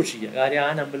ആവാതെ സൂക്ഷിക്കുക. കാര്യം ആ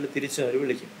നമ്പറിൽ തിരിച്ചും അവർ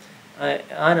വിളിക്കും.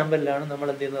 ആ നമ്പറിലാണ് നമ്മൾ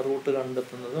എന്ത് ചെയ്യുന്ന റൂട്ട്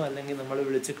കണ്ടെത്തുന്നതും അല്ലെങ്കിൽ നമ്മൾ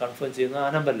വിളിച്ച് കൺഫേം ചെയ്യുന്നതും ആ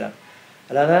നമ്പറിലാണ്.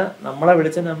 അല്ലാതെ നമ്മളെ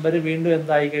വിളിച്ച നമ്പർ വീണ്ടും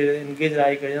എൻഗേജ്ഡ്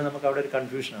ആയിക്കഴിഞ്ഞാൽ നമുക്ക് അവിടെ ഒരു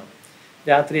കൺഫ്യൂഷനാണ്.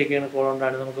 രാത്രിയൊക്കെയാണ് കോൾ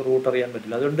കൊണ്ടാണ് നമുക്ക് റൂട്ട് അറിയാൻ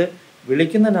പറ്റില്ല. അതുകൊണ്ട്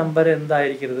വിളിക്കുന്ന നമ്പർ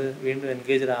എന്തായിരിക്കരുത്, വീണ്ടും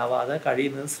എൻഗേജ്ഡ് ആവാതെ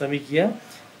കഴിയുന്നത് ശ്രമിക്കുക.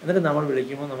 എന്നിട്ട് നമ്മൾ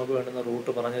വിളിക്കുമ്പോൾ നമുക്ക് വേണ്ടുന്ന റൂട്ട്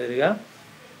പറഞ്ഞു തരിക.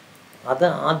 അത്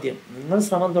ആദ്യം നിങ്ങൾ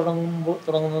ശ്രമം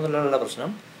തുടങ്ങുന്നതിലുള്ള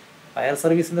പ്രശ്നം, ഫയർ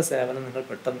സർവീസിൻ്റെ സേവനം നിങ്ങൾ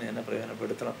പെട്ടെന്ന് തന്നെ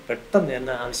പ്രയോജനപ്പെടുത്തണം, പെട്ടെന്ന്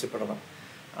തന്നെ ആവശ്യപ്പെടണം.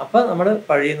 അപ്പോൾ നമ്മൾ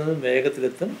കഴിയുന്നതും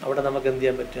വേഗത്തിലെത്തും. അവിടെ നമുക്ക് എന്ത്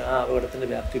ചെയ്യാൻ പറ്റും, ആ അപകടത്തിൻ്റെ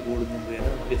വ്യാപ്തി കൂടുന്നുണ്ട്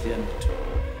എന്ന് നമുക്ക് ചെയ്യാൻ പറ്റും.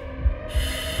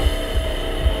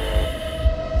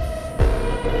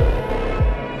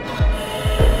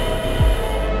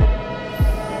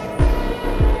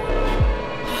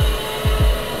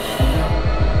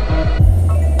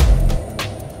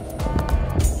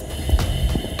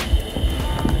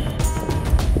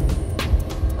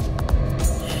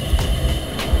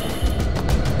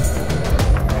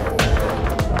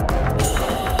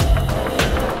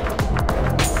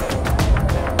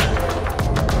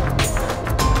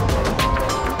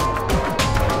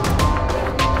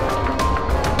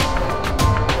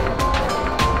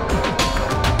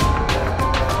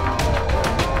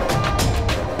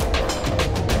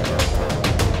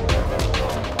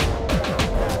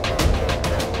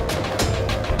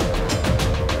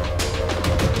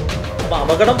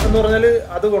 അപകടം എന്ന് പറഞ്ഞാൽ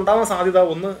അത് ഉണ്ടാവാൻ സാധ്യത,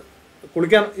 ഒന്ന്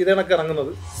കുളിക്കാൻ ഇതിനൊക്കെ ഇറങ്ങുന്നത്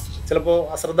ചിലപ്പോൾ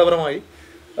അശ്രദ്ധപരമായി,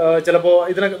 ചിലപ്പോൾ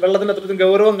വെള്ളത്തിൻ്റെ അത്രയും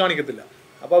ഗൗരവം കാണിക്കത്തില്ല.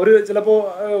 അപ്പോൾ അവർ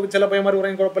ചില പയ്യന്മാർ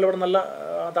പറയും കുഴപ്പമില്ല, ഇവിടെ നല്ല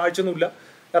താഴ്ചയൊന്നുമില്ല,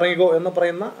 ഇറങ്ങിക്കോ എന്ന്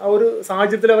പറയുന്ന ആ ഒരു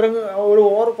സാഹചര്യത്തിൽ അവർ ഒരു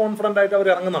ഓവർ കോൺഫിഡൻ്റ് ആയിട്ട് അവർ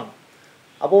ഇറങ്ങുന്നതാണ്.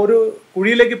 അപ്പോൾ ഒരു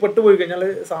കുഴിയിലേക്ക് പെട്ടുപോയി കഴിഞ്ഞാൽ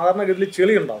സാധാരണഗതിയിൽ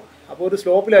ചെളി ഉണ്ടാകും. അപ്പോൾ ഒരു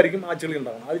സ്ലോപ്പിലായിരിക്കും ആ ചെളി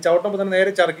ഉണ്ടാകുന്നത്. അത് ചവിട്ടുമ്പോൾ തന്നെ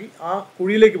നേരെ ചറുക്കി ആ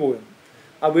കുഴിയിലേക്ക് പോകുന്നു.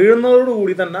 ആ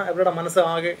വീഴുന്നതോടുകൂടി തന്നെ അവരുടെ മനസ്സ്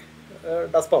ആകെ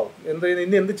ഡസ്പാവും.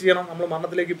 ഇനി എന്ത് ചെയ്യണം, നമ്മൾ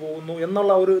മരണത്തിലേക്ക് പോകുന്നു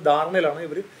എന്നുള്ള ഒരു ധാരണയിലാണ്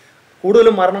ഇവർ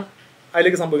കൂടുതലും മരണം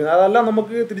അതിലേക്ക് സംഭവിക്കുന്നത്. അതെല്ലാം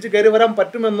നമുക്ക് തിരിച്ച് കയറി വരാൻ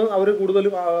പറ്റുമെന്ന് അവർ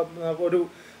കൂടുതലും ഒരു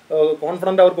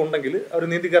കോൺഫിഡൻ്റ് അവർക്കുണ്ടെങ്കിൽ അവർ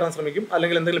നീന്തി കയറാൻ ശ്രമിക്കും,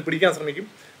 അല്ലെങ്കിൽ എന്തെങ്കിലും പിടിക്കാൻ ശ്രമിക്കും.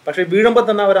 പക്ഷേ വീഴുമ്പോൾ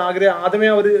തന്നെ ആദ്യമേ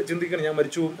അവർ ചിന്തിക്കണം ഞാൻ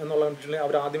മരിച്ചു എന്നുള്ള കണ്ടീഷനിൽ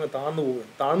അവർ ആദ്യമേ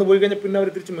താഴ്ന്നു പോയി കഴിഞ്ഞാൽ പിന്നെ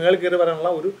അവർ തിരിച്ച് മേളിൽ കയറി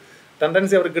വരാനുള്ള ഒരു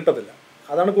ടെൻഡൻസി അവർക്ക് കിട്ടത്തില്ല.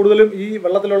 അതാണ് കൂടുതലും ഈ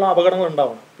വെള്ളത്തിലുള്ള അപകടങ്ങൾ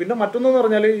ഉണ്ടാവുന്നത്. പിന്നെ മറ്റൊന്നെന്ന്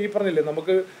പറഞ്ഞാൽ ഈ പറഞ്ഞില്ലേ,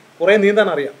 നമുക്ക് കുറേ നീന്താൻ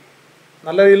അറിയാം,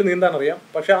 നല്ല രീതിയിൽ നീന്താൻ അറിയാം.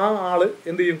 പക്ഷേ ആ ആൾ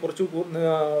എന്ത് ചെയ്യും,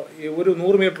 ഒരു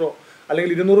 100 മീറ്ററോ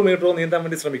അല്ലെങ്കിൽ 200 മീറ്ററോ നീന്താൻ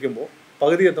വേണ്ടി ശ്രമിക്കുമ്പോൾ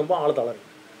പകുതി എത്തുമ്പോൾ ആൾ തളരും.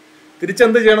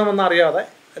 തിരിച്ചെന്ത് ചെയ്യണമെന്ന് അറിയാതെ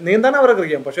നീന്താൻ അവർക്ക്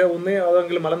അറിയാം, പക്ഷേ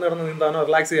അതെങ്കിലും മലം കിടന്ന് നീന്താനോ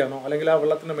റിലാക്സ് ചെയ്യാനോ അല്ലെങ്കിൽ ആ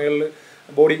വെള്ളത്തിൻ്റെ മേളിൽ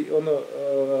ബോഡി ഒന്ന്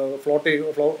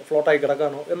ഫ്ലോട്ടായി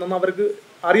കിടക്കാനോ എന്നൊന്നും അവർക്ക്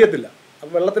അറിയത്തില്ല.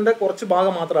 അപ്പോൾ വെള്ളത്തിൻ്റെ കുറച്ച്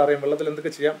ഭാഗം മാത്രം അറിയാം, വെള്ളത്തിൽ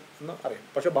എന്തൊക്കെ ചെയ്യാം എന്ന് അറിയാം.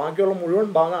 പക്ഷേ ബാക്കിയുള്ള മുഴുവൻ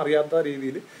ഭാഗം അറിയാത്ത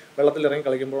രീതിയിൽ വെള്ളത്തിൽ ഇറങ്ങി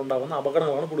കളിക്കുമ്പോൾ ഉണ്ടാകുന്ന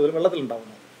അപകടങ്ങളാണ് കൂടുതലും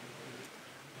വെള്ളത്തിലുണ്ടാകുന്നത്.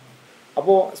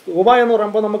 അപ്പോൾ സ്കൂബ എന്ന്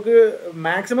പറയുമ്പോൾ നമുക്ക്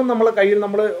മാക്സിമം നമ്മളെ കയ്യിൽ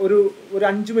നമ്മൾ ഒരു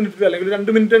 5 മിനിറ്റ് അല്ലെങ്കിൽ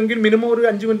 2 മിനിറ്റ് എങ്കിൽ മിനിമം ഒരു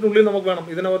 5 മിനിറ്റിനുള്ളിൽ നമുക്ക് വേണം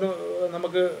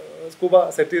നമുക്ക് സ്കൂബ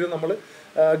സെറ്റ് ചെയ്ത് നമ്മൾ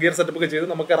ഗിയർ സെറ്റപ്പൊക്കെ ചെയ്ത്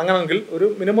നമുക്ക് ഇറങ്ങണമെങ്കിൽ ഒരു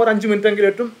മിനിമം ഒരു 5 മിനിറ്റ് എങ്കിൽ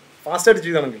ഏറ്റവും ഫാസ്റ്റായിട്ട്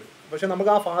ചെയ്താണെങ്കിൽ. പക്ഷേ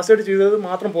നമുക്ക് ആ ഫാസ്റ്റായിട്ട് ചെയ്തത്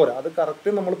മാത്രം പോരാ, അത്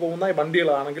കറക്റ്റ് നമ്മൾ പോകുന്ന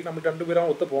വണ്ടികളാണെങ്കിൽ നമ്മൾ 2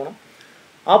 പേരും ഒത്ത് പോകണം.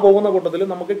 ആ പോകുന്ന കൂട്ടത്തിൽ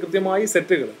നമുക്ക് കൃത്യമായി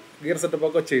ഗിയർ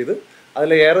സെറ്റപ്പൊക്കെ ചെയ്ത്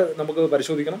അതിൽ എയർ നമുക്ക്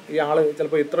പരിശോധിക്കണം. ഈ ആൾ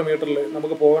ചിലപ്പോൾ ഇത്ര മീറ്ററിൽ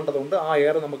നമുക്ക് പോകേണ്ടതുണ്ട്, ആ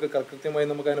എയർ നമുക്ക് കൃത്യമായി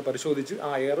നമുക്ക് അതിനെ പരിശോധിച്ച് ആ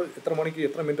എയർ എത്ര മണിക്ക്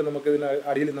എത്ര മിനിറ്റ് നമുക്ക് ഇതിന്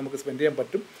അടിയിൽ നമുക്ക് സ്പെൻഡ് ചെയ്യാൻ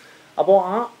പറ്റും. അപ്പോൾ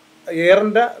ആ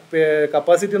എയറിൻ്റെ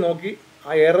കപ്പാസിറ്റി നോക്കി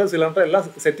ആ എയർ സിലിണ്ടർ എല്ലാം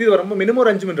സെറ്റ് ചെയ്ത് വരുമ്പോൾ മിനിമം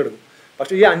ഒരു 5 മിനിറ്റ് എടുക്കും.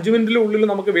 പക്ഷേ ഈ 5 മിനിറ്റിനുള്ളിൽ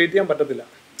നമുക്ക് വെയിറ്റ് ചെയ്യാൻ പറ്റത്തില്ല.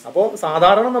 അപ്പോൾ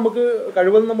സാധാരണ നമുക്ക്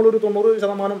കഴിവതും നമ്മളൊരു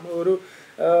 90% ഒരു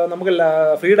നമുക്ക്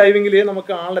ഫ്രീ ഡൈവിങ്ങിലേ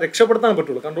നമുക്ക് ആളെ രക്ഷപ്പെടുത്താൻ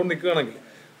പറ്റുള്ളൂ കണ്ടുകൊണ്ട് നിൽക്കുകയാണെങ്കിൽ.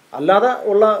 അല്ലാതെ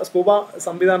ഉള്ള സ്കൂബ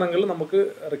സംവിധാനങ്ങളിൽ നമുക്ക്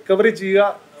റിക്കവറി ചെയ്യുക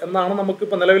എന്നാണ്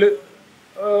നമുക്കിപ്പോൾ നിലവിൽ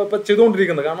ഇപ്പോൾ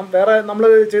ചെയ്തുകൊണ്ടിരിക്കുന്നത്. കാരണം വേറെ നമ്മൾ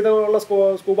ചെയ്തുള്ള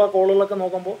സ്കൂബ കോളുകളൊക്കെ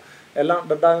നോക്കുമ്പോൾ എല്ലാം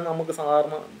ഡെഡാണ് നമുക്ക്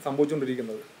സാധാരണ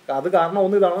സംഭവിച്ചുകൊണ്ടിരിക്കുന്നത്. അത് കാരണം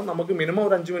ഒന്ന് ഇതാണ്, നമുക്ക് മിനിമം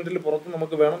ഒരു 5 മിനിറ്റിൽ പുറത്ത്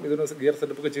നമുക്ക് വേണം ഇതിന് ഗിയർ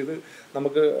സെറ്റപ്പൊക്കെ ചെയ്ത്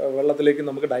നമുക്ക് വെള്ളത്തിലേക്ക്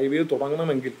നമുക്ക് ഡൈവ് ചെയ്ത്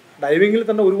തുടങ്ങണമെങ്കിൽ. ഡൈവിങ്ങിൽ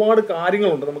തന്നെ ഒരുപാട്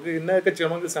കാര്യങ്ങളുണ്ട്. നമുക്ക് ഇന്നൊക്കെ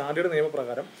ചെയ്യണമെങ്കിൽ സ്റ്റാൻഡേർഡ്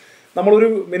നിയമപ്രകാരം നമ്മളൊരു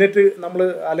മിനിറ്റ്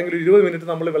അല്ലെങ്കിൽ 20 മിനിറ്റ്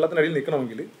നമ്മൾ വെള്ളത്തിനടിയിൽ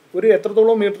നിൽക്കണമെങ്കിൽ ഒരു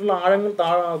എത്രത്തോളം മീറ്ററിൽ ആഴങ്ങൾ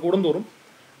കൂടുന്തോറും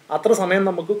അത്ര സമയം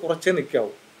നമുക്ക് കുറച്ചേ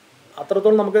നിൽക്കാവൂ.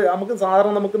 അത്രത്തോളം നമുക്ക്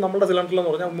സാധാരണ നമ്മുടെ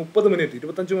സിലിണ്ടറിലെന്ന് പറഞ്ഞാൽ 30 മിനിറ്റ്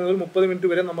 25 മുതൽ 30 മിനിറ്റ്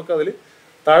വരെ നമുക്കതിൽ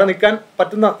താഴെ നിൽക്കാൻ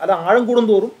പറ്റുന്ന, അല്ല ആഴം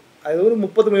കൂടുന്തോറും അതായത് ഒരു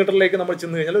 30 മീറ്ററിലേക്ക് നമ്മൾ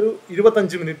ചെന്ന് കഴിഞ്ഞാൽ ഒരു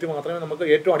 25 മിനിറ്റ് മാത്രമേ നമുക്ക്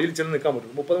ഏറ്റവും അടിയിൽ ചെന്ന് നിൽക്കാൻ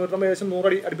പറ്റുള്ളൂ. 30 മീറ്റർ ഏകദേശം 100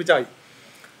 അടി അടുപ്പിച്ചായി.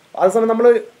 അതേസമയം നമ്മൾ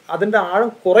അതിൻ്റെ ആഴം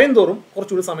കുറയും തോറും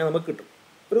കുറച്ചുകൂടി സമയം നമുക്ക് കിട്ടും.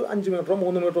 ഒരു 5 മീറ്ററോ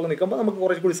 3 മീറ്ററോ നിൽക്കുമ്പോൾ നമുക്ക്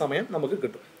കുറച്ചുകൂടി സമയം നമുക്ക്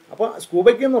കിട്ടും. അപ്പോൾ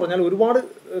സ്കൂബയ്ക്ക് എന്ന് പറഞ്ഞാൽ ഒരുപാട്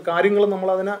കാര്യങ്ങൾ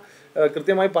നമ്മളതിനെ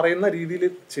കൃത്യമായി പറയുന്ന രീതിയിൽ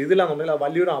ചെയ്തില്ല എന്നുണ്ടെങ്കിൽ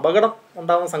വലിയൊരു അപകടം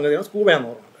ഉണ്ടാകുന്ന സംഗതിയാണ് സ്കൂബ എന്ന്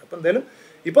പറയുന്നത്. അപ്പോൾ എന്തായാലും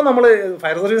ഇപ്പം നമ്മൾ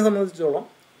ഫയർ സർവീസിനെ സംബന്ധിച്ചിടത്തോളം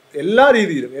എല്ലാ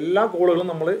രീതിയിലും എല്ലാ കോളുകളും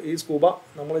നമ്മൾ ഈ സ്കൂബ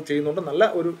നമ്മൾ ചെയ്യുന്നുണ്ട്. നല്ല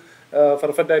ഒരു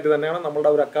പെർഫെക്റ്റ് ആയിട്ട് തന്നെയാണ്. നമ്മളുടെ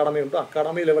ഒരു അക്കാഡമി ഉണ്ട്.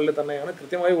 അക്കാഡമി ലെവലിൽ തന്നെയാണ്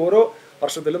കൃത്യമായി ഓരോ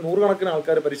വർഷത്തിലും 100 കണക്കിന്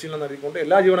ആൾക്കാർ പരിശീലനം നൽകിക്കൊണ്ട്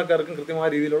എല്ലാ ജീവനക്കാർക്കും കൃത്യമായ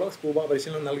രീതിയിലുള്ള സ്കൂബ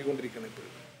പരിശീലനം നൽകിക്കൊണ്ടിരിക്കുകയാണ് ഇപ്പോൾ.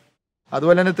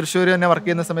 അതുപോലെ തന്നെ തൃശ്ശൂർ തന്നെ വർക്ക്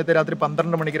ചെയ്യുന്ന സമയത്ത് രാത്രി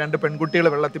 12 മണിക്ക് 2 പെൺകുട്ടികൾ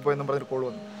വെള്ളത്തിൽ പോയെന്ന് പറഞ്ഞൊരു കോൾ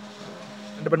വന്നു.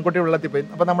 2 പെൺകുട്ടികൾ വെള്ളത്തിൽ പോയി.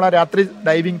 അപ്പോൾ നമ്മൾ ആ രാത്രി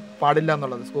ഡൈവിങ് പാടില്ല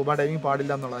എന്നുള്ളത്, സ്കൂബ ഡൈവിങ്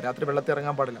പാടില്ല എന്നുള്ളത്, രാത്രി വെള്ളത്തിൽ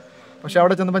ഇറങ്ങാൻ പാടില്ല. പക്ഷേ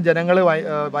അവിടെ ചെന്നപ്പോൾ ജനങ്ങൾ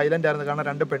വയലൻ്റ് ആയിരുന്നു. കാരണം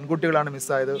 2 പെൺകുട്ടികളാണ്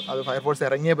മിസ്സായത്. അത് ഫയർഫോഴ്സ്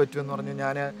ഇറങ്ങിയേ പറ്റൂ എന്ന് പറഞ്ഞ്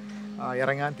ഞാൻ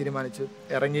ഇറങ്ങാൻ തീരുമാനിച്ചു.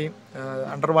 ഇറങ്ങി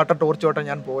അണ്ടർ വാട്ടർ ടോർച്ചോട്ടാണ്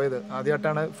ഞാൻ പോയത്.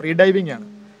 ആദ്യമായിട്ടാണ് ഫ്രീ ഡൈവിംഗ് ആണ്.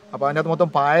 അപ്പോൾ അതിനകത്ത് മൊത്തം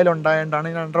പായലുണ്ടായതുകൊണ്ടാണ്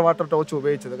ഞാൻ അണ്ടർ വാട്ടർ ടോർച്ച്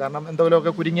ഉപയോഗിച്ചത്. കാരണം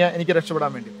എന്തെങ്കിലുമൊക്കെ കുരുങ്ങിയ എനിക്ക്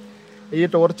രക്ഷപ്പെടാൻ വേണ്ടി ഈ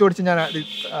ടോർച്ച് ഓടിച്ച് ഞാൻ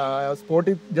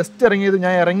സ്പോട്ടിൽ ജസ്റ്റ് ഇറങ്ങിയത്.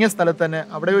 ഞാൻ ഇറങ്ങിയ സ്ഥലത്ത് തന്നെ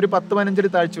അവിടെ ഒരു 10-15 അടി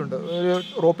താഴ്ചയുണ്ട്. ഒരു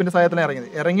റോപ്പിൻ്റെ സഹായത്തിലാണ് ഇറങ്ങിയത്.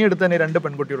 ഇറങ്ങിയെടുത്ത് തന്നെ 2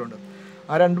 പെൺകുട്ടികളുണ്ട്.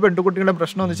 ആ 2 പെൺകുട്ടികളുടെ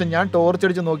പ്രശ്നം എന്ന് വെച്ചാൽ ഞാൻ ടോർച്ച്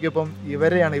അടിച്ച് നോക്കിയപ്പം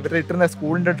ഇവരെ ഇട്ടിരുന്ന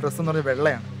സ്കൂളിൻ്റെ ഡ്രസ്സ് എന്ന് പറഞ്ഞാൽ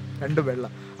വെള്ളയാണ്, 2 വെള്ള.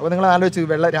 അപ്പോൾ നിങ്ങൾ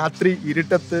ആലോചിച്ച് രാത്രി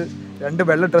ഇരുട്ടത്ത് 2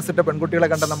 വെള്ള ഡ്രസ്സ് ഇട്ട പെൺകുട്ടികളെ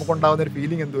കണ്ടാൽ നമുക്കുണ്ടാകുന്ന ഒരു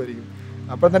ഫീലിംഗ് എന്തുമായിരിക്കും.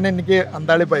 അപ്പോൾ തന്നെ എനിക്ക്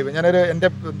അന്താളിപ്പായി. എൻ്റെ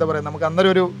എന്താ പറയുക, നമുക്ക്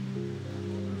അന്നേരം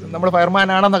നമ്മൾ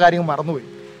ഫയർമാനാണെന്ന കാര്യം മറന്നുപോയി.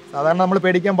 സാധാരണ നമ്മൾ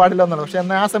പേടിക്കാൻ പാടില്ല എന്നുള്ളത്. പക്ഷേ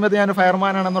എന്നാൽ ആ സമയത്ത് ഞാൻ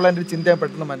ഫയർമാനാണെന്നുള്ള എൻ്റെ ഒരു ചിന്ത ഞാൻ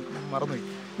പെട്ടെന്ന് മറന്നുപോയി.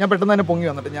 ഞാൻ പെട്ടെന്ന് തന്നെ പൊങ്ങി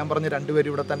വന്നിട്ട് ഞാൻ പറഞ്ഞു 2 പേരും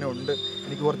ഇവിടെ തന്നെ ഉണ്ട്,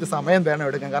 എനിക്ക് കുറച്ച് സമയം വേണം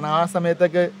എടുക്കാൻ. കാരണം ആ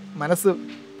സമയത്തൊക്കെ മനസ്സ്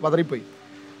പതറിപ്പോയി.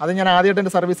 അത് ഞാൻ ആദ്യമായിട്ട്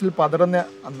എൻ്റെ സർവീസിൽ പതറുന്ന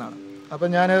അന്നാണ്. അപ്പോൾ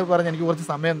ഞാൻ പറഞ്ഞു എനിക്ക് കുറച്ച്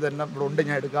സമയം തന്നെ ഇവിടെ ഉണ്ട്,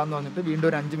 ഞാൻ എടുക്കാമെന്ന് പറഞ്ഞിട്ട് വീണ്ടും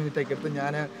ഒരു 5 മിനിറ്റൊക്കെ എടുത്ത്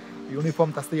ഞാൻ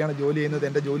യൂണിഫോം തസ്തിയാണ് ജോലി ചെയ്യുന്നത്,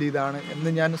 എൻ്റെ ജോലി ഇതാണ്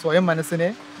എന്ന് ഞാൻ സ്വയം മനസ്സിനെ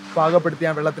പാകപ്പെടുത്തി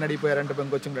ഞാൻ വെള്ളത്തിനടിയിൽ പോയി 2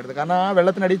 പെൺകൊച്ചുങ്ങളുടെ അടുത്ത്. കാരണം ആ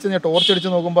വെള്ളത്തിനടിച്ച് ഞാൻ ടോർച്ച്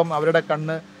അടിച്ച് നോക്കുമ്പം അവരുടെ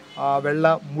കണ്ണ് വെള്ള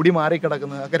മുടി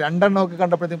മാറിക്കിടക്കുന്നത് ഒക്കെ 2 എണ്ണമൊക്കെ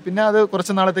കണ്ടപ്പോഴത്തേക്കും പിന്നെ അത്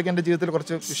കുറച്ച് നാളത്തേക്ക് എൻ്റെ ജീവിതത്തിൽ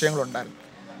കുറച്ച് വിഷയങ്ങളുണ്ടായിരുന്നു.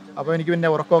 അപ്പോൾ എനിക്ക് പിന്നെ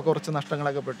ഉറക്കമൊക്കെ കുറച്ച്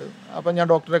നഷ്ടങ്ങളൊക്കെ പെട്ടു. അപ്പോൾ ഞാൻ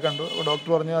ഡോക്ടറെ കണ്ടു. ഡോക്ടർ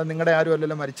പറഞ്ഞു അത് നിങ്ങളുടെ ആരും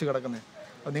അല്ലല്ലോ മരിച്ചു കിടക്കുന്നത്,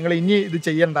 അപ്പോൾ നിങ്ങൾ ഇനി ഇത്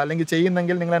ചെയ്യേണ്ട, അല്ലെങ്കിൽ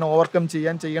ചെയ്യുന്നെങ്കിൽ നിങ്ങൾ അതിനെ ഓവർകം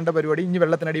ചെയ്യേണ്ട പരിപാടി ഇനി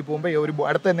വെള്ളത്തിനടിയിൽ പോകുമ്പോൾ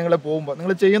അടുത്ത നിങ്ങൾ പോകുമ്പോൾ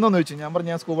നിങ്ങൾ ചെയ്യുന്നതെന്ന് ചോദിച്ചു. ഞാൻ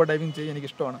പറഞ്ഞു ഞാൻ സ്കൂബ ഡൈവിങ് ചെയ്യാൻ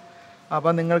എനിക്കിഷ്ടമാണ്.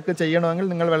 അപ്പോൾ നിങ്ങൾക്ക് ചെയ്യണമെങ്കിൽ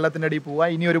നിങ്ങൾ വെള്ളത്തിനടിയിൽ പോവുക,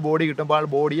 ഇനി ഒരു ബോഡി കിട്ടുമ്പോൾ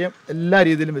ആ ബോഡിയെ എല്ലാ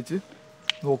രീതിയിലും വെച്ച്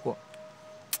നോക്കുക,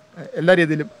 എല്ലാ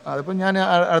രീതിയിലും. അതിപ്പോൾ ഞാൻ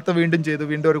അടുത്ത വീണ്ടും ചെയ്തു.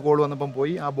 വീണ്ടും ഒരു കോൾ വന്നപ്പം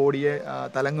പോയി ആ ബോഡിയെ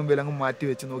തലങ്ങും വിലങ്ങും മാറ്റി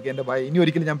വെച്ച് നോക്കി. എൻ്റെ ഭയം ഇനി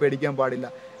ഒരിക്കലും ഞാൻ പേടിക്കാൻ പാടില്ല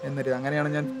എന്നൊരു അങ്ങനെയാണ്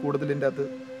ഞാൻ കൂടുതൽ എൻ്റെ അകത്ത്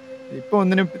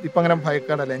ഇപ്പം അങ്ങനെ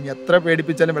ഭയക്കാറില്ല. ഇനി എത്ര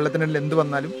പേടിപ്പിച്ചാലും വെള്ളത്തിനടിയിൽ എന്ത്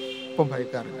വന്നാലും ഇപ്പം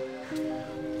ഭയക്കാറില്ല.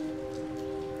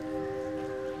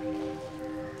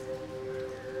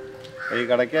 ഈ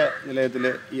കടയ്ക്ക നിലയത്തിൽ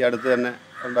ഈ അടുത്ത് തന്നെ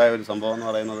ഉണ്ടായ ഒരു സംഭവം എന്ന്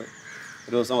പറയുന്നത്,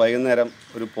 ഒരു ദിവസം വൈകുന്നേരം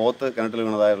ഒരു പോത്ത് കിണറ്റിൽ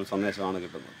വീണതായ ഒരു സന്ദേശമാണ്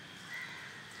കിട്ടുന്നത്.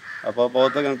 അപ്പോൾ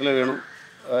പോത്ത് കിണറ്റിൽ വീണു.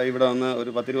 ഇവിടെ നിന്ന് ഒരു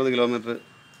 10-20 കിലോമീറ്റർ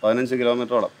 15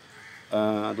 കിലോമീറ്ററോളം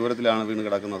ദൂരത്തിലാണ് വീണ്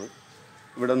കിടക്കുന്നത്.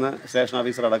 ഇവിടെ നിന്ന് സ്റ്റേഷൻ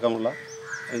ഓഫീസർ അടക്കമുള്ള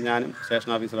ഞാനും സ്റ്റേഷൻ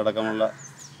ഓഫീസർ അടക്കമുള്ള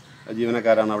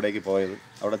ജീവനക്കാരാണ് അവിടേക്ക് പോയത്.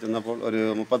 അവിടെ ചെന്നപ്പോൾ ഒരു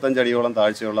 35 അടിയോളം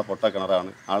താഴ്ചയുള്ള പൊട്ട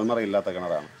കിണറാണ്, ആൾമറയില്ലാത്ത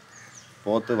കിണറാണ്.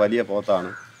 പോത്ത് വലിയ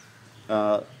പോത്താണ്.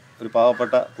 ഒരു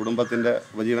പാവപ്പെട്ട കുടുംബത്തിൻ്റെ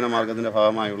ഉപജീവന മാർഗത്തിൻ്റെ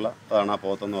ഭാഗമായുള്ള അതാണ് ആ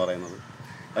പോത്തെന്ന് പറയുന്നത്.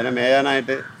 അതിനെ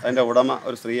മേയാനായിട്ട് അതിൻ്റെ ഉടമ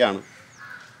ഒരു സ്ത്രീയാണ്.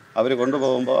 അവർ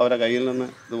കൊണ്ടുപോകുമ്പോൾ അവരുടെ കയ്യിൽ നിന്ന്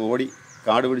ഇത് ഓടി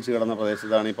കാട് പിടിച്ച് കിടന്ന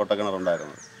പ്രദേശത്താണ് ഈ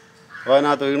പൊട്ടക്കിണറുണ്ടായിരുന്നത്. അപ്പോൾ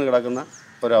അതിനകത്ത് വീണ് കിടക്കുന്ന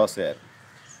ഒരവസ്ഥയായിരുന്നു.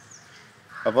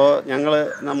 അപ്പോൾ ഞങ്ങൾ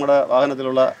നമ്മുടെ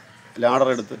വാഹനത്തിലുള്ള ലാഡർ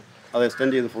എടുത്ത് അത്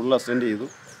ഫുൾ എക്സ്റ്റെൻഡ് ചെയ്തു.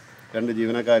 2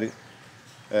 ജീവനക്കാർ,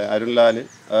 അരുൺലാൽ,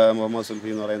 മുഹമ്മദ് സുൽഫി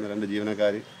എന്ന് പറയുന്ന 2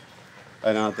 ജീവനക്കാർ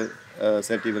അതിനകത്ത്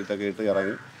സേഫ്റ്റി ബെൽറ്റൊക്കെ ഇട്ട്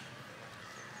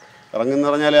ഇറങ്ങുമെന്ന്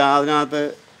പറഞ്ഞാൽ അതിനകത്ത്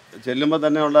ചെല്ലുമ്പോൾ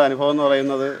തന്നെയുള്ള അനുഭവം എന്ന്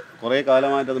പറയുന്നത് കുറേ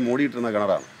കാലമായിട്ട് അത് മൂടിയിട്ടിരുന്ന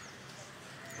കിണറാണ്.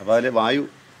 അപ്പോൾ അതിൽ വായു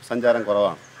സഞ്ചാരം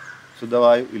കുറവാണ്,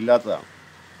 ശുദ്ധവായു ഇല്ലാത്തതാണ്.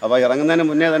 അപ്പോൾ ഇറങ്ങുന്നതിന്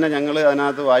മുന്നേ തന്നെ ഞങ്ങൾ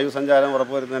അതിനകത്ത് വായു സഞ്ചാരം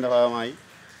ഉറപ്പുവരുത്തുന്നതിൻ്റെ ഭാഗമായി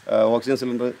ഓക്സിജൻ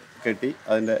സിലിണ്ടർ കെട്ടി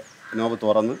അതിൻ്റെ നോബ്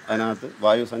തുറന്ന് അതിനകത്ത്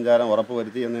വായു സഞ്ചാരം ഉറപ്പ്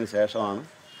വരുത്തി എന്നതിന് ശേഷമാണ്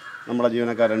നമ്മുടെ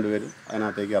ജീവനക്കാർ രണ്ടുപേരും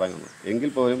അതിനകത്തേക്ക് ഇറങ്ങുന്നത്. എങ്കിൽ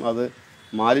പോലും അത്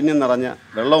മാലിന്യം നിറഞ്ഞ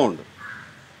വെള്ളമുണ്ട്.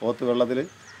 പോത്ത് വെള്ളത്തിൽ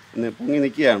പൊങ്ങി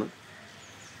നിൽക്കുകയാണ്,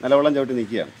 നിലവെള്ളം ചവിട്ടി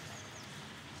നിൽക്കുകയാണ്.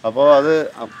 അപ്പോൾ അത്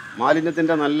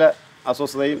മാലിന്യത്തിൻ്റെ നല്ല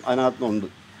അസ്വസ്ഥതയും അതിനകത്തുനിന്നുണ്ട്.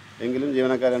 എങ്കിലും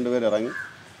ജീവനക്കാർ രണ്ടുപേരും ഇറങ്ങി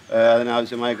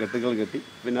അതിനാവശ്യമായ കെട്ടുകൾ കെട്ടി.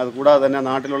 പിന്നെ അത് കൂടാതെ തന്നെ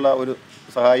നാട്ടിലുള്ള ഒരു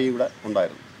സഹായി ഇവിടെ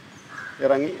ഉണ്ടായിരുന്നു.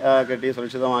 ഇറങ്ങി കെട്ടി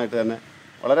സുരക്ഷിതമായിട്ട് തന്നെ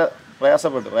വളരെ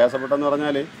പ്രയാസപ്പെട്ടെന്ന്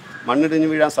പറഞ്ഞാൽ മണ്ണിടിഞ്ഞ്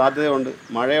വീഴാൻ സാധ്യതയുണ്ട്.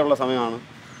 മഴയുള്ള സമയമാണ്,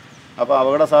 അപ്പോൾ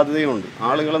അപകട സാധ്യതയുമുണ്ട്.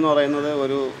 ആളുകളെന്ന് പറയുന്നത്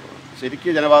ഒരു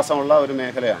ശരിക്കും ജനവാസമുള്ള ഒരു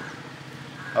മേഖലയാണ്.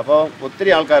 അപ്പോൾ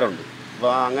ഒത്തിരി ആൾക്കാരുണ്ട്.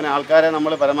 അപ്പോൾ അങ്ങനെ ആൾക്കാരെ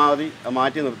നമ്മൾ പരമാവധി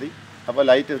മാറ്റി നിർത്തി. അപ്പോൾ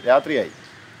ലൈറ്റ് രാത്രിയായി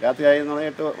എന്ന് പറഞ്ഞാൽ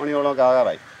 8 മണിയോളമൊക്കെ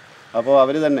ആകാറായി. അപ്പോൾ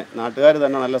അവർ തന്നെ നാട്ടുകാർ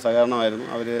തന്നെ നല്ല സഹകരണമായിരുന്നു.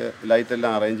 അവർ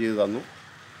ലൈറ്റെല്ലാം അറേഞ്ച് ചെയ്ത് തന്നു,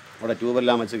 അവിടെ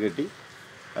ട്യൂബെല്ലാം വെച്ച് കെട്ടി.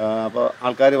 അപ്പോൾ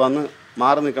ആൾക്കാർ വന്ന്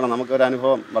മാറി നിൽക്കണം.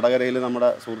 നമുക്കൊരനുഭവം വടകരയിൽ നമ്മുടെ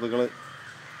സുഹൃത്തുക്കൾ,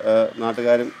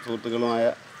 നാട്ടുകാരും സുഹൃത്തുക്കളുമായ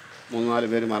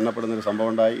 3-4 പേര് മരണപ്പെടുന്നൊരു സംഭവം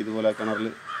ഉണ്ടായി. ഇതുപോലെ കിണറിൽ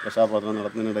രക്ഷാപ്രവർത്തനം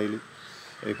നടത്തുന്നതിനിടയിൽ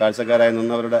കാഴ്ചക്കാരായി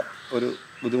നിന്നവരുടെ ഒരു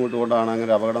ബുദ്ധിമുട്ട് കൊണ്ടാണ്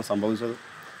അങ്ങനെ അപകടം സംഭവിച്ചത്.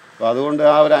 അപ്പോൾ അതുകൊണ്ട്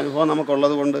ആ ഒരു അനുഭവം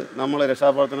നമുക്കുള്ളത് കൊണ്ട് നമ്മൾ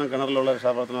രക്ഷാപ്രവർത്തനം, കിണറിലുള്ള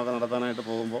രക്ഷാപ്രവർത്തനമൊക്കെ നടത്താനായിട്ട്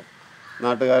പോകുമ്പോൾ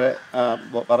നാട്ടുകാരെ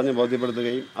പറഞ്ഞ്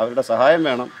ബോധ്യപ്പെടുത്തുകയും അവരുടെ സഹായം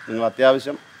വേണം. നിങ്ങൾ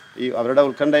അത്യാവശ്യം അവരുടെ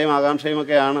ഉത്കണ്ഠയും ആകാംക്ഷയും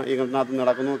ഒക്കെയാണ് ഈ കിണറ്റിനകത്ത്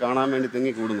നടക്കുന്നത് കാണാൻ വേണ്ടി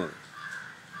തിങ്ങിക്കൂടുന്നത്.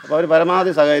 അപ്പോൾ അവർ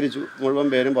പരമാവധി സഹകരിച്ചു. മുഴുവൻ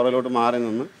പേരും പുറകിലോട്ട് മാറി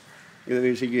നിന്ന് ഇത്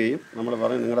വീക്ഷിക്കുകയും നമ്മൾ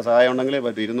പറഞ്ഞു നിങ്ങളുടെ സഹായം ഉണ്ടെങ്കിലേ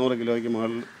പറ്റും. 200 കിലോയ്ക്ക്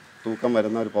മുകളിൽ തൂക്കം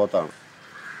വരുന്ന ഒരു പോത്താണ്.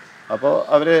 അപ്പോൾ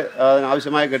അവർ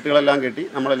അതിനാവശ്യമായ കെട്ടുകളെല്ലാം കെട്ടി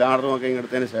നമ്മൾ ലാഡറുമൊക്കെ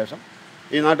ഇങ്ങെടുത്തതിന് ശേഷം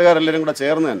ഈ നാട്ടുകാരെല്ലാവരും കൂടെ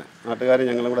ചേർന്ന് തന്നെ, നാട്ടുകാരും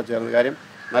ഞങ്ങളും കൂടെ ചേർന്ന്, കാര്യം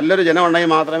നല്ലൊരു ജനം ഉണ്ടെങ്കിൽ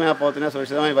മാത്രമേ ആ പോത്തിനെ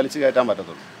സുരക്ഷിതമായി വലിച്ചു കയറ്റാൻ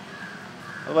പറ്റത്തുള്ളൂ.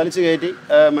 അപ്പോൾ വലിച്ചു കയറ്റി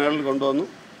മേളിൽ കൊണ്ടുവന്നു.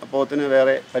 പോത്തിന്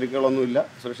വേറെ പരിക്കുകളൊന്നുമില്ല,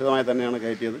 സുരക്ഷിതമായി തന്നെയാണ്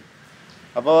കയറ്റിയത്.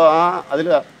 അപ്പോൾ അതിൽ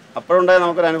അപ്പോഴുണ്ടായ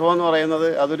നമുക്കൊരു അനുഭവം എന്ന് പറയുന്നത്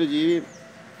അതൊരു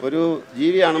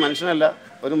ജീവിയാണ്, മനുഷ്യനല്ല,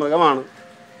 ഒരു മൃഗമാണ്.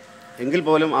 എങ്കിൽ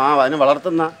പോലും അതിനെ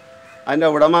വളർത്തുന്ന അതിൻ്റെ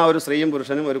ഉടമ ഒരു സ്ത്രീയും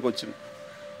പുരുഷനും ഒരു കൊച്ചും,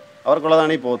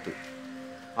 അവർക്കുള്ളതാണ് ഈ പോത്ത്.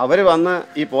 അവർ വന്ന്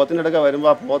ഈ പോത്തിൻ്റെ അടുക്ക വരുമ്പോൾ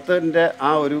ആ പോത്തിൻ്റെ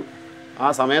ആ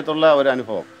സമയത്തുള്ള ഒരു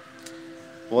അനുഭവം,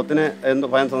 പോത്തിന്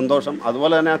ഭയങ്കര സന്തോഷം.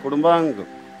 അതുപോലെ തന്നെ ആ കുടുംബാംഗങ്ങൾക്ക്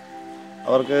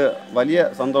അവർക്ക് വലിയ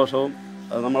സന്തോഷവും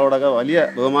നമ്മളോടൊക്കെ വലിയ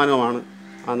ബഹുമാനവുമാണ്.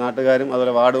 ആ നാട്ടുകാരും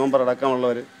അതുപോലെ വാർഡ് മെമ്പർ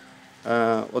അടക്കമുള്ളവർ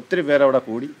ഒത്തിരി പേരവിടെ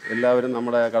കൂടി എല്ലാവരും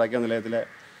നമ്മുടെ കടയ്ക്ക നിലയത്തിലെ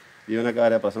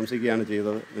ജീവനക്കാരെ പ്രശംസിക്കുകയാണ്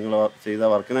ചെയ്തത്, നിങ്ങൾ ചെയ്ത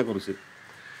വർക്കിനെ കുറിച്ച്.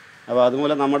 അപ്പോൾ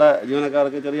അതുമൂലം നമ്മുടെ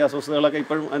ജീവനക്കാർക്ക് ചെറിയ അസ്വസ്ഥതകളൊക്കെ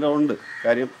ഇപ്പോഴും അതിൻ്റെ ഉണ്ട്.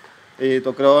 കാര്യം ഈ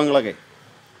ത്വക്ക് രോഗങ്ങളൊക്കെ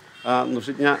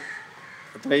ദുഷിഞ്ഞ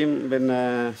അത്രയും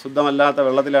ശുദ്ധമല്ലാത്ത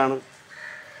വെള്ളത്തിലാണ്,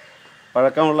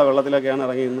 പഴക്കമുള്ള വെള്ളത്തിലൊക്കെയാണ്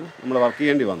ഇറങ്ങി നിന്ന് നമ്മൾ വർക്ക്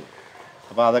ചെയ്യേണ്ടി വന്നു.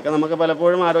 അപ്പോൾ അതൊക്കെ നമുക്ക്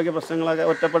പലപ്പോഴും ആരോഗ്യ പ്രശ്നങ്ങളൊക്കെ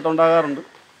ഒറ്റപ്പെട്ടുണ്ടാകാറുണ്ട്.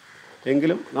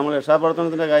 എങ്കിലും നമ്മൾ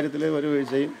രക്ഷാപ്രവർത്തനത്തിൻ്റെ കാര്യത്തിൽ ഒരു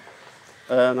വീഴ്ചയും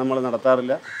നമ്മൾ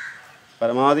നടത്താറില്ല.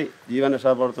 പരമാവധി ജീവൻ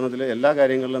രക്ഷാപ്രവർത്തനത്തിൽ എല്ലാ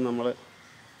കാര്യങ്ങളിലും നമ്മൾ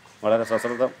വളരെ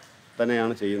സശ്രദ്ധം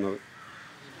തന്നെയാണ് ചെയ്യുന്നത്.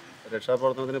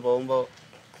 രക്ഷാപ്രവർത്തനത്തിന് പോകുമ്പോൾ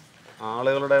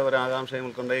ആളുകളുടെ ഒരു ആകാംക്ഷയും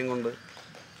ഉത്കണ്ഠയും കൊണ്ട്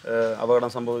അപകടം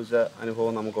സംഭവിച്ച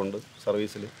അനുഭവം നമുക്കുണ്ട്.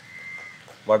 സർവീസിൽ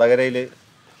വടകരയിൽ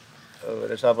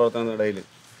രക്ഷാപ്രവർത്തനത്തിനിടയിൽ,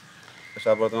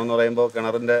 രക്ഷാപ്രവർത്തനം എന്ന് പറയുമ്പോൾ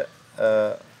കിണറിൻ്റെ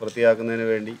വൃത്തിയാക്കുന്നതിന്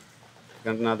വേണ്ടി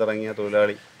കിണറ്റിനകത്തിറങ്ങിയ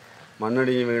തൊഴിലാളി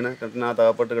മണ്ണിടിഞ്ഞ് വീണ് കിണറ്റിനകത്ത്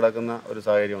അകപ്പെട്ട് കിടക്കുന്ന ഒരു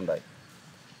സാഹചര്യം ഉണ്ടായി.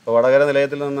 അപ്പോൾ വടകര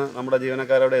നിലയത്തിൽ നിന്ന് നമ്മുടെ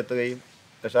ജീവനക്കാരവിടെ എത്തുകയും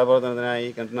രക്ഷാപ്രവർത്തനത്തിനായി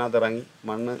കിണറ്റിനകത്ത് ഇറങ്ങി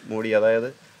മണ്ണ് മൂടി, അതായത്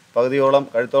പകുതിയോളം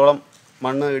കഴുത്തോളം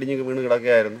മണ്ണ് ഇടിഞ്ഞ് വീണ്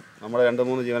കിടക്കുകയായിരുന്നു. നമ്മുടെ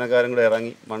 2-3 ജീവനക്കാരും കൂടെ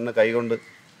ഇറങ്ങി മണ്ണ് കൈകൊണ്ട്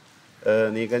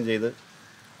നീക്കം ചെയ്ത്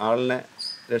ആളിനെ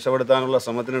രക്ഷപ്പെടുത്താനുള്ള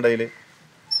ശ്രമത്തിനിടയിൽ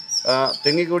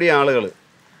തിങ്ങിക്കൂടിയ ആളുകൾ,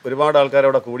 ഒരുപാട്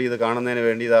ആൾക്കാരവിടെ കൂടി ഇത് കാണുന്നതിന്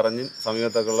വേണ്ടി, ഇതറിഞ്ഞ്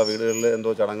സമീപത്തൊക്കെയുള്ള വീടുകളിൽ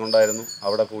എന്തോ ചടങ്ങുണ്ടായിരുന്നു.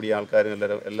 അവിടെ കൂടിയ ആൾക്കാരും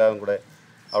എല്ലാം കൂടെ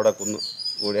അവിടെ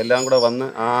കൂടി എല്ലാം കൂടെ വന്ന്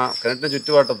ആ കിണറ്റിന്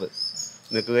ചുറ്റുവട്ടത്ത്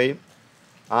നിൽക്കുകയും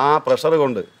ആ പ്രഷർ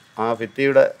കൊണ്ട്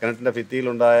കിണറ്റിൻ്റെ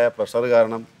ഭിത്തിയിലുണ്ടായ പ്രഷർ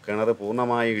കാരണം കിണർ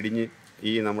പൂർണ്ണമായി ഇടിഞ്ഞ്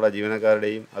ഈ നമ്മുടെ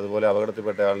ജീവനക്കാരുടെയും അതുപോലെ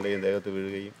അപകടത്തിൽപ്പെട്ട ആളുടെയും ദേഹത്ത്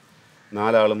വീഴുകയും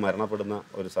 4 ആളും മരണപ്പെടുന്ന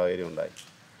ഒരു സാഹചര്യം ഉണ്ടായി.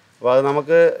 അപ്പോൾ അത്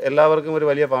നമുക്ക് എല്ലാവർക്കും ഒരു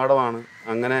വലിയ പാഠമാണ്.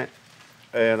 അങ്ങനെ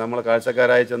നമ്മൾ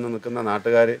കാഴ്ചക്കാരായി ചെന്ന് നിൽക്കുന്ന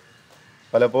നാട്ടുകാർ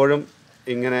പലപ്പോഴും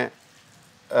ഇങ്ങനെ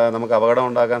നമുക്ക് അപകടം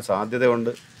ഉണ്ടാക്കാൻ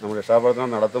സാധ്യതയുണ്ട്. നമ്മൾ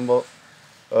രക്ഷാപ്രവർത്തനം നടത്തുമ്പോൾ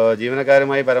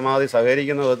ജീവനക്കാരുമായി പരമാവധി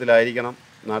സഹകരിക്കുന്ന വിധത്തിലായിരിക്കണം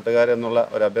നാട്ടുകാരെന്നുള്ള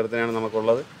ഒരു അഭ്യർത്ഥനയാണ്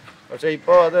നമുക്കുള്ളത്. പക്ഷേ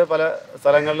ഇപ്പോൾ അത് പല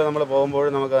സ്ഥലങ്ങളിൽ നമ്മൾ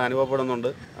പോകുമ്പോഴും നമുക്ക് അനുഭവപ്പെടുന്നുണ്ട്.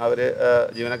 അവർ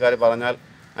ജീവനക്കാർ പറഞ്ഞാൽ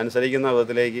അനുസരിക്കുന്ന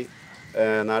വിധത്തിലേക്ക്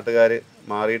നാട്ടുകാർ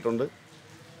മാറിയിട്ടുണ്ട്.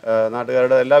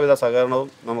 നാട്ടുകാരുടെ എല്ലാവിധ സഹകരണവും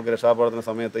നമുക്ക് രക്ഷാപ്രവർത്തന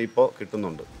സമയത്ത് ഇപ്പോൾ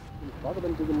കിട്ടുന്നുണ്ട്.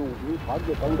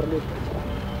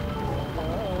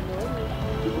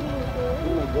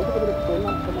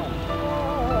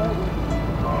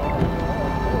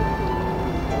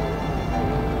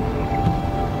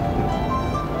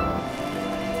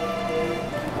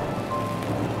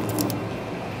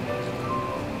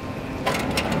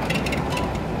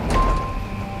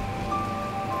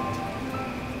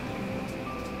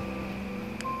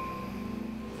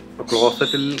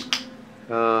 ക്ലോസറ്റിൽ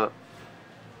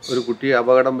ഒരു കുട്ടിയെ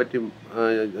അപകടം പറ്റി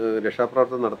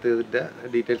രക്ഷാപ്രവർത്തനം നടത്തിയതിൻ്റെ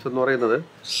ഡീറ്റെയിൽസ് എന്ന് പറയുന്നത്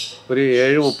ഒരു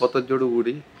 7:35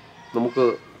 കൂടി നമുക്ക്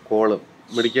കോള്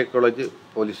മെഡിക്കൽ കോളേജ്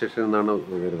പോലീസ് സ്റ്റേഷനിൽ നിന്നാണ്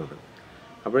വരുന്നത്.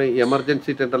 അപ്പോൾ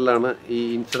എമർജൻസി ടെൻഡറിലാണ് ഈ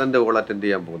ഇൻസിഡൻറ്റ് കോൾ അറ്റൻഡ്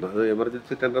ചെയ്യാൻ പോകുന്നത്. അത്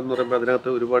എമർജൻസി ടെൻഡർ എന്ന് പറയുമ്പോൾ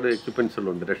അതിനകത്ത് ഒരുപാട്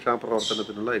എക്യുപ്മെൻസുകളുണ്ട്,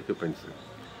 രക്ഷാപ്രവർത്തനത്തിനുള്ള എക്യുപ്മെൻറ്റ്സ്.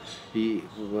 ഈ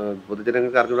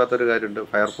പൊതുജനങ്ങൾക്ക് അറിഞ്ഞുകൂടാത്തൊരു കാര്യമുണ്ട്,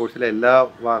 ഫയർഫോഴ്സിലെ എല്ലാ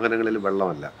വാഹനങ്ങളിലും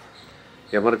വെള്ളമല്ല.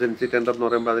 എമർജൻസി ടെൻഡർ എന്ന്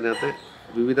പറയുമ്പോൾ അതിനകത്ത്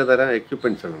വിവിധ തരം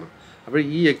എക്യുപ്മെൻസുകളാണ്. അപ്പോൾ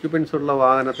ഈ എക്യുപ്മെൻസ് ഉള്ള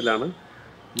വാഹനത്തിലാണ്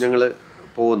ഞങ്ങൾ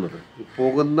പോകുന്നത്.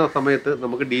 പോകുന്ന സമയത്ത്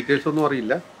നമുക്ക് ഡീറ്റെയിൽസ് ഒന്നും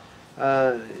അറിയില്ല.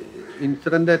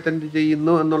 ഇൻസിഡൻ്റ് അറ്റൻഡ്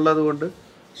ചെയ്യുന്നു എന്നുള്ളത് കൊണ്ട്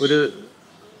ഒരു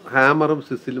ഹാമറും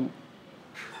സിസിലും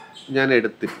ഞാൻ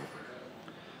എടുത്തിരുന്നു.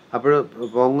 അപ്പോൾ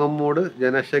പൊങ്ങമ്മൂട്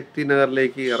ജനശക്തി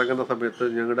നഗറിലേക്ക് ഇറങ്ങുന്ന സമയത്ത്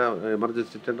ഞങ്ങളുടെ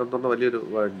എമർജൻസി ടെൻഡർ എന്ന് പറഞ്ഞാൽ വലിയൊരു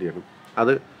വണ്ടിയാണ്,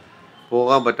 അത്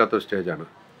പോകാൻ പറ്റാത്തൊരു സ്റ്റേജാണ്.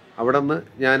 അവിടെ നിന്ന്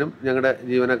ഞാനും ഞങ്ങളുടെ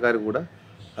ജീവനക്കാരും കൂടെ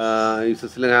ഈ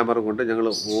സിസിലും ഹാമറും കൊണ്ട് ഞങ്ങൾ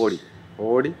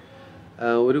ഓടി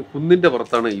ഒരു കുന്നിൻ്റെ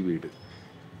പുറത്താണ് ഈ വീട്.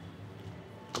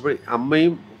 അപ്പോൾ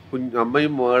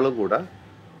അമ്മയും മകളും കൂടെ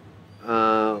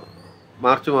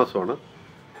മാർച്ച് മാസമാണ്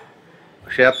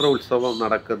ക്ഷേത്ര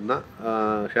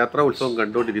ഉത്സവം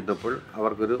കണ്ടുകൊണ്ടിരുന്നപ്പോൾ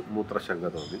അവർക്കൊരു മൂത്രശങ്ക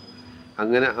തോന്നി.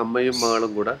 അങ്ങനെ അമ്മയും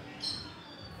മകളും കൂടെ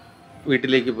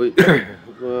വീട്ടിലേക്ക്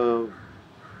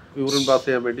യൂറിൻ പാസ്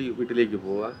ചെയ്യാൻ വേണ്ടി വീട്ടിലേക്ക്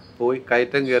പോയി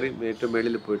കയറ്റം കയറി ഏറ്റവും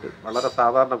മേളിൽ പോയിട്ട്, വളരെ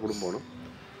സാധാരണ കുടുംബമാണ്.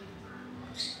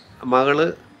 മകള്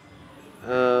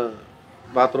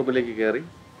ബാത്റൂമിലേക്ക് കയറി,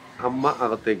 അമ്മ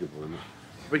അകത്തേക്ക് പോകുന്നു.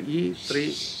 അപ്പോൾ ഈ സ്ത്രീ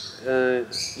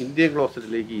ഇന്ത്യൻ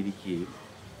ക്ലോസറ്റിലേക്ക്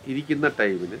ഇരിക്കുന്ന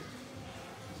ടൈമിന്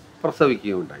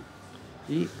പ്രസവിക്കുകയുണ്ടായി.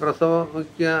 ഈ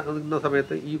പ്രസവിക്കുന്ന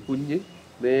സമയത്ത് ഈ കുഞ്ഞ്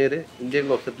നേരെ ഇന്ത്യൻ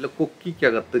ക്ലോസറ്റിലെ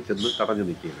കൊക്കിക്കകത്ത് ചെന്ന് തടഞ്ഞു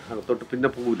നിൽക്കുകയാണ്. അകത്തോട്ട് പിന്നെ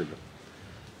പോകില്ലല്ലോ.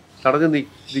 തടഞ്ഞു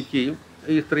നിൽക്കുകയും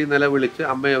ഈ സ്ത്രീ നിലവിളിച്ച്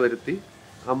അമ്മയെ വരുത്തി.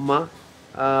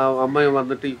 അമ്മയെ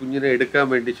വന്നിട്ട് ഈ കുഞ്ഞിനെ എടുക്കാൻ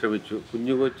വേണ്ടി ശ്രമിച്ചു.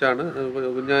 കൊച്ചാണ്,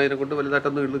 കുഞ്ഞായതിനെ കൊണ്ട്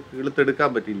വലുതായിട്ടൊന്നും ഇളുത്തെടുക്കാൻ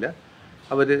പറ്റില്ല.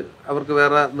 അവർക്ക്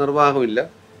വേറെ നിർവാഹമില്ല,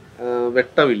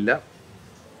 വെട്ടമില്ല.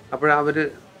 അപ്പോഴവർ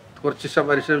കുറച്ച്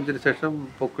പരിശ്രമിച്ചതിന് ശേഷം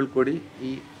പൊക്കിൾക്കൊടി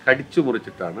കടിച്ചു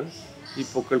മുറിച്ചിട്ടാണ് ഈ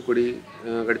പൊക്കിൾക്കൊടി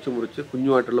കടിച്ചു മുറിച്ച്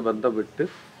കുഞ്ഞുമായിട്ടുള്ള ബന്ധം വിട്ട്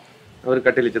അവർ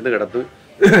കട്ടിലിൽ ചെന്ന് കിടന്നു.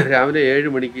 രാവിലെ 7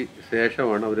 മണിക്ക്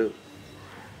ശേഷമാണ് അവർ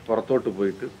പുറത്തോട്ട്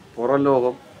പോയിട്ട് പുറം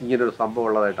ലോകം ഇങ്ങനൊരു സംഭവം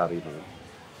ഉള്ളതായിട്ട് അറിയുന്നത്.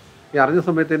 ഈ അറിഞ്ഞ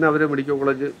സമയത്ത് തന്നെ അവർ മെഡിക്കൽ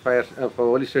കോളേജ്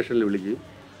പോലീസ് സ്റ്റേഷനിൽ വിളിക്കുകയും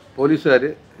പോലീസുകാർ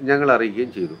ഞങ്ങളെ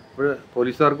അറിയിക്കുകയും ചെയ്തു. അപ്പോൾ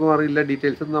പോലീസുകാർക്കും അറിയില്ല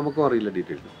ഡീറ്റെയിൽസ്, നമുക്കും അറിയില്ല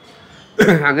ഡീറ്റെയിൽസ്.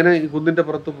 അങ്ങനെ ഈ കുന്നിൻ്റെ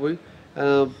പുറത്ത് പോയി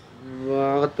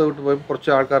അകത്തോട്ട് പോയി കുറച്ച്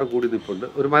ആൾക്കാർ കൂടി നിൽപ്പുണ്ട്,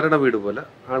 ഒരു മരണ വീട് പോലെ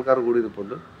ആൾക്കാർ കൂടി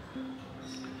നിൽപ്പുണ്ട്.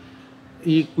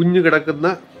 ഈ കുഞ്ഞ് കിടക്കുന്ന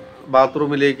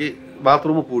ബാത്റൂം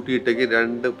പൂട്ടിയിട്ടേക്ക്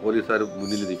 2 പോലീസുകാർ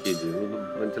മുന്നിൽ നിൽക്കുകയും ചെയ്തു. ഒന്നും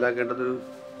മനസ്സിലാക്കേണ്ടതൊരു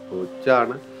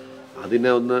കൊച്ചാണ്, അതിനെ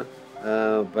ഒന്ന്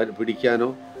പിടിക്കാനോ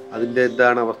അതിൻ്റെ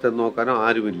എന്താണ് അവസ്ഥ എന്ന് നോക്കാനോ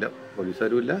ആരുമില്ല,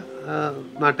 പോലീസുകാരുമില്ല,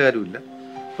 നാട്ടുകാരുമില്ല.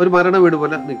 ഒരു മരണ വീട്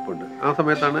പോലെ നിൽപ്പുണ്ട്. ആ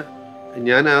സമയത്താണ്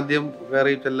ഞാൻ ആദ്യം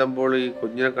കയറി ചെല്ലുമ്പോൾ ഈ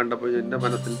കുഞ്ഞിനെ കണ്ടപ്പോൾ എൻ്റെ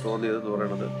മനസ്സിൽ തോന്നിയതെന്ന്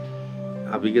പറയുന്നത്,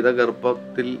 അഭിഹിത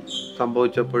ഗർഭത്തിൽ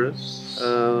സംഭവിച്ചപ്പോൾ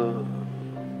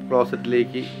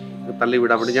ക്ലോസറ്റിലേക്ക്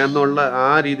തള്ളിവിടാൻ വേണ്ടി ഞാൻ എന്നുള്ള ആ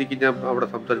രീതിക്ക് ഞാൻ അവിടെ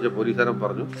സംസാരിച്ച പോലീസുകാരൻ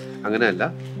പറഞ്ഞു, അങ്ങനെയല്ല,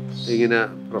 ഇങ്ങനെ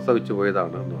പ്രസവിച്ചു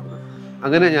പോയതാണ് എന്ന് പറഞ്ഞു.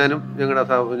 അങ്ങനെ ഞാനും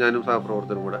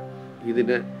സഹപ്രവർത്തകരും കൂടെ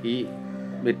ഈ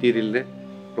മെറ്റീരിയലിനെ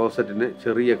ക്ലോസറ്റിനെ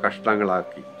ചെറിയ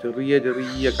കഷ്ണങ്ങളാക്കി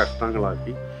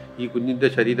ഈ കുഞ്ഞിൻ്റെ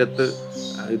ശരീരത്ത്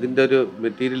ഇതിൻ്റെ ഒരു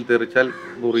മെറ്റീരിയൽ തെറിച്ചാൽ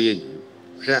മുറിയുകയും ചെയ്യും.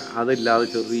 പക്ഷെ അതില്ലാതെ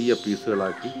ചെറിയ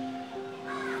പീസുകളാക്കി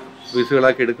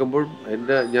എടുക്കുമ്പോൾ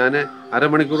ഞാൻ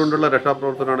അരമണിക്കൂർ കൊണ്ടുള്ള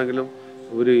രക്ഷാപ്രവർത്തനമാണെങ്കിലും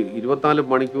ഒരു 24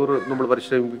 മണിക്കൂർ നമ്മൾ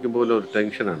പരിശ്രമിക്കുമ്പോൾ ഒരു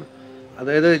ടെൻഷനാണ്.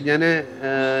 അതായത് ഞാൻ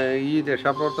ഈ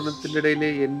രക്ഷാപ്രവർത്തനത്തിൻ്റെ ഇടയിൽ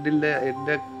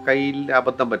എൻ്റെ കയ്യിൽ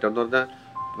അബദ്ധം പറ്റും എന്ന് പറഞ്ഞാൽ,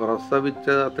 പ്രസവിച്ച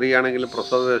സ്ത്രീയാണെങ്കിലും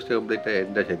പ്രസവ വ്യവസ്ഥ കംപ്ലീറ്റ്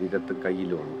എൻ്റെ ശരീരത്ത്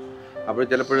കയ്യിലുമാണ്. അപ്പോൾ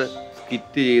ചിലപ്പോൾ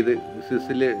സ്കിറ്റ്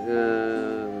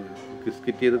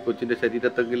ചെയ്ത് കൊച്ചിൻ്റെ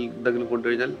ശരീരത്തെങ്കിലും എന്തെങ്കിലും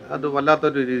കൊണ്ടുകഴിഞ്ഞാൽ അത്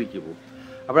വല്ലാത്തൊരു രീതിക്ക് പോകും.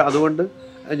 അപ്പോൾ അതുകൊണ്ട്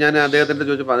ഞാൻ അദ്ദേഹത്തിൻ്റെ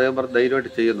ചോദിച്ചപ്പോൾ അദ്ദേഹം പറഞ്ഞ്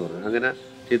ധൈര്യമായിട്ട് ചെയ്യുമെന്ന് പറഞ്ഞു. അങ്ങനെ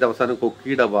ചെയ്ത അവസാനം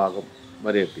കൊക്കിയുടെ ഭാഗം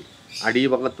വരെ എത്തി.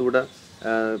 അടിഭാഗത്തൂടെ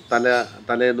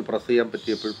തലയൊന്ന് പ്രസ് ചെയ്യാൻ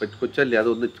പറ്റിയപ്പോൾ കൊച്ചല്ലേ,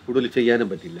 അതൊന്ന് കൂടുതൽ ചെയ്യാനും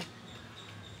പറ്റില്ല.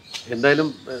 എന്തായാലും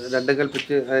 2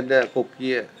 കൽപ്പിച്ച് അതിൻ്റെ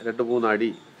കൊക്കിയെ 2-3 അടി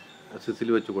സിസിൽ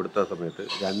വെച്ച് കൊടുത്ത സമയത്ത്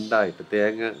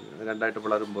തേങ്ങ 2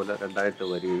 പിളരും പോലെ 2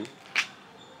 വരികയും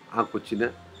ആ കൊച്ചിനെ,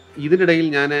 ഇതിനിടയിൽ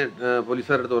ഞാൻ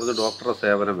പോലീസുകാരുടെ അടുത്ത് പറഞ്ഞു ഡോക്ടറെ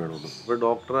സേവനം വേണമെന്ന്. അപ്പോൾ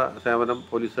ഡോക്ടറെ സേവനം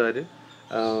പോലീസുകാർ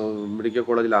മെഡിക്കൽ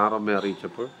കോളേജിൽ RMA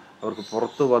അറിയിച്ചപ്പോൾ അവർക്ക്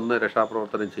പുറത്ത് വന്ന്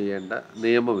രക്ഷാപ്രവർത്തനം ചെയ്യേണ്ട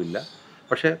നിയമമില്ല.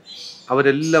 പക്ഷേ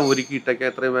അവരെല്ലാം ഒരുക്കിയിട്ടൊക്കെ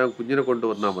എത്രയും വേഗം കുഞ്ഞിനെ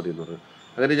കൊണ്ടുവന്നാൽ മതി എന്ന് പറഞ്ഞു.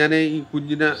 അങ്ങനെ ഞാൻ ഈ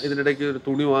കുഞ്ഞിനെ ഇതിനിടയ്ക്ക് ഒരു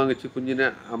തുണി വാങ്ങിച്ച് കുഞ്ഞിനെ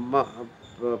അമ്മ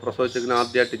പ്രസവിച്ചെങ്കിലും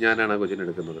ആദ്യമായിട്ട് ഞാനാണ് ആ കൊച്ചിനെ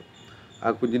എടുക്കുന്നത്. ആ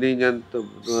കുഞ്ഞിനെയും ഞാൻ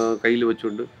കയ്യിൽ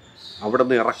വെച്ചുകൊണ്ട് അവിടെ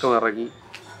നിന്ന് ഇറങ്ങി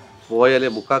പോയാൽ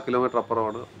 3/4 കിലോമീറ്റർ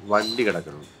അപ്പുറമാണ് വണ്ടി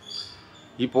കിടക്കുന്നത്.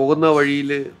 ഈ പോകുന്ന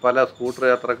വഴിയിൽ പല സ്കൂട്ടർ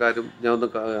യാത്രക്കാരും ഞാൻ ഒന്ന്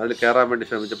അതിൽ കയറാൻ വേണ്ടി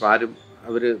ശ്രമിച്ചപ്പോൾ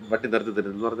അവർ വണ്ടി നിർത്തി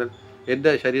തരുന്നു എന്ന് പറഞ്ഞാൽ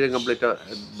എൻ്റെ ശരീരം കംപ്ലീറ്റ്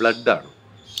ബ്ലഡാണ്,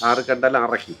 ആറ് കണ്ടാലും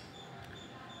അറക്കി.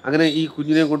 അങ്ങനെ ഈ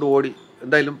കുഞ്ഞിനെ കൊണ്ട് ഓടി.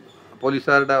 എന്തായാലും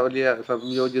പോലീസുകാരുടെ വലിയ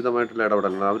സംയോജിതമായിട്ടുള്ള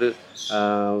ഇടപെടലാണ്. അവർ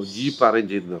ജീപ്പ്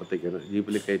അറേഞ്ച് ചെയ്ത് നിർത്തിക്കുന്നത്.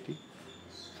 ജീപ്പിൽ കയറ്റി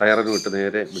സൈറൻ വിട്ട്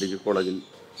നേരെ മെഡിക്കൽ കോളേജിൽ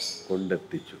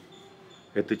കൊണ്ടെത്തിച്ചു.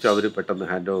 അവർ പെട്ടെന്ന്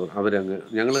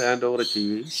ഞങ്ങൾ ഹാൻഡ് ഓവർ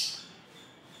ചെയ്യുകയും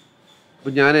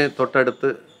അപ്പം ഞാൻ തൊട്ടടുത്ത്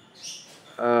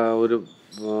ഒരു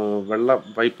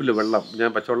പൈപ്പിൽ വെള്ളം, ഞാൻ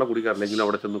പച്ചവെള്ളം കുടിക്കാറില്ല, എങ്കിലും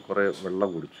അവിടെ ചെന്ന് കുറേ വെള്ളം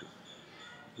കുടിച്ചു.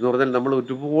 എന്ന് പറഞ്ഞാൽ നമ്മൾ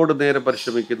ഒരുപാട് നേരം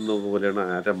പരിശ്രമിക്കുന്ന പോലെയാണ്.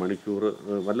 1/2 മണിക്കൂർ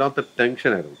വല്ലാത്ത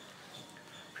ടെൻഷനായിരുന്നു.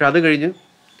 പക്ഷെ അത് കഴിഞ്ഞ്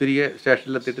തിരികെ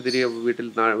സ്റ്റേഷനിലെത്തിയിട്ട് തിരികെ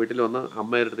വീട്ടിൽ വന്ന്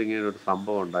അമ്മയുടെ അടുത്ത് ഇങ്ങനെ ഒരു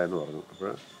സംഭവം ഉണ്ടായെന്ന് പറഞ്ഞു. അപ്പോൾ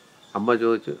അമ്മ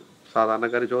ചോദിച്ച്,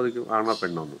 സാധാരണക്കാർ ചോദിക്കും ആണോ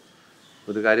പെണ്ണോന്ന്.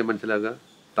 ഒരു കാര്യം മനസ്സിലാക്കുക,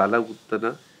 തലകുത്തന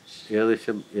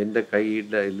ഏകദേശം എൻ്റെ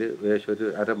കൈയുടെ ഏകദേശം ഒരു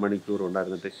 1/2 മണിക്കൂർ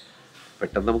ഉണ്ടായിരുന്നിട്ട്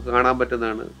പെട്ടെന്ന് നമുക്ക് കാണാൻ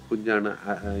പറ്റുന്നതാണ്. കുഞ്ഞാണ്.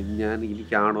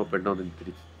 എനിക്കാണോ പെണ്ണോ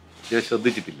എന്ന് ഞാൻ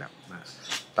ശ്രദ്ധിച്ചിട്ടില്ല.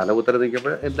 തലകുത്തന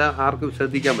നിൽക്കുമ്പോൾ ആർക്കും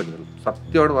ശ്രദ്ധിക്കാൻ പറ്റുന്നില്ല.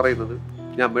 സത്യമാണ് പറയുന്നത്.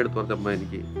 ഞാൻ അമ്മയെടുത്ത് പറഞ്ഞ അമ്മ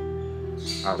എനിക്ക്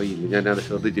അറിയില്ല, ഞാനത്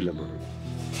ശ്രദ്ധിച്ചില്ലെന്ന് പറഞ്ഞു.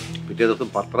 പിറ്റേ ദിവസം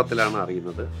പത്രത്തിലാണ്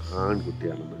അറിയുന്നത്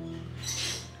ആൺകുട്ടിയാണെന്ന്.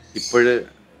 ഇപ്പോഴ്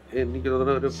എനിക്ക്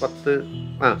തോന്നുന്നു ഒരു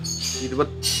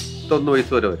 21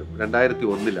 വയസ്സ് വരെ വരും.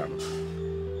 2001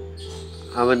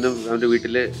 അവൻ്റെ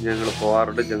വീട്ടിൽ ഞങ്ങൾ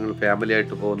പോകാറുണ്ട്. ഞങ്ങൾ ഫാമിലി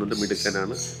ആയിട്ട് പോകുന്നുണ്ട്.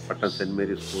 മിടുക്കനാണ്. പട്ടം സെൻറ്റ്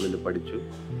മേരീസ് സ്കൂളിൽ പഠിച്ചു.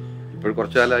 ഇപ്പോൾ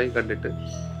കുറച്ചു കാലമായി കണ്ടിട്ട്.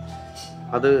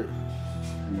 അത്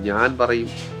ഞാൻ പറയും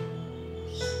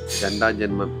 2ാം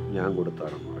ജന്മം ഞാൻ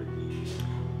കൊടുത്താണെന്ന് പറയും.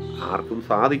 ആർക്കും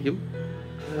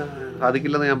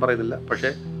സാധിക്കില്ലെന്ന് ഞാൻ പറയുന്നില്ല.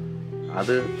 പക്ഷേ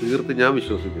അത് തീർത്ത് ഞാൻ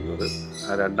വിശ്വസിക്കുന്നത് ആ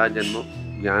 2ാം ജന്മം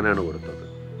ഞാനാണ് കൊടുത്തത്.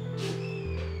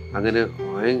 അങ്ങനെ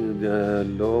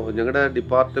ഞങ്ങളുടെ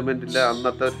ഡിപ്പാർട്ട്മെൻറ്റിലെ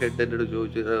അന്നത്തെ ഹെഡ് എന്നോട്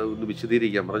ചോദിച്ച് ഒന്ന്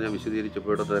വിശദീകരിക്കാൻ പറഞ്ഞു. ഞാൻ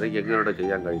വിശദീകരിച്ചപ്പോൾ ഇവിടെ എനിക്ക് എങ്ങനെയോടെ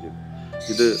ചെയ്യാൻ കഴിഞ്ഞു.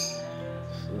 ഇത്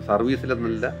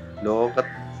സർവീസിലെന്നല്ല,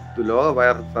 ലോക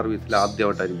വയർ സർവീസിൽ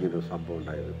ആദ്യമായിട്ടായിരിക്കും ഇങ്ങനൊരു സംഭവം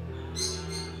ഉണ്ടായത്.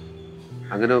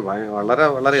 അങ്ങനെ വളരെ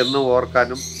വളരെ എന്നും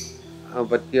ഓർക്കാനും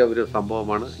പറ്റിയ ഒരു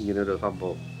സംഭവമാണ് ഇങ്ങനൊരു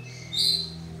സംഭവം.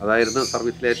 അതായിരുന്നു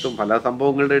സർവീസിലെ ഏറ്റവും പല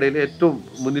സംഭവങ്ങളുടെ ഇടയിൽ ഏറ്റവും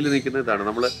മുന്നിൽ നിൽക്കുന്ന ഇതാണ്.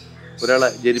 നമ്മൾ ഒരാളെ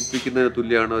ജനിപ്പിക്കുന്നതിന്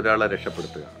തുല്യമാണ് ഒരാളെ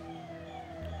രക്ഷപ്പെടുത്തുക.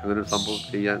 അങ്ങനൊരു സംഭവം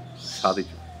ചെയ്യാൻ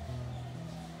സാധിച്ചു.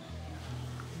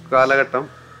 കാലഘട്ടം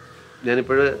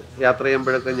ഞാനിപ്പോൾ യാത്ര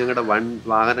ചെയ്യുമ്പോഴൊക്കെ ഞങ്ങളുടെ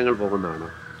വാഹനങ്ങൾ പോകുന്നതാണ്.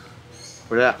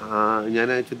 അപ്പോൾ ഞാൻ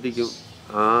ചിന്തിക്കും,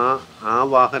 ആ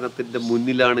വാഹനത്തിൻ്റെ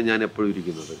മുന്നിലാണ് ഞാൻ എപ്പോഴും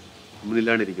ഇരിക്കുന്നത്.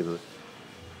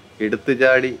 എടുത്തു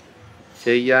ചാടി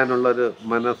ചെയ്യാനുള്ളൊരു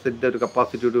മനസ്സിൻ്റെ ഒരു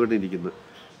കപ്പാസിറ്റിയോട് കൂടി ഇരിക്കുന്നത്.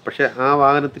 പക്ഷേ ആ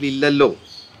വാഹനത്തിൽ ഇല്ലല്ലോ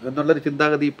എന്നുള്ളൊരു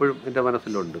ചിന്താഗതി ഇപ്പോഴും എൻ്റെ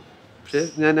മനസ്സിലുണ്ട്. പക്ഷേ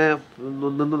ഞാൻ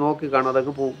നിന്ന് നോക്കി കാണും,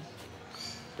 അതങ്ങ് പോകും.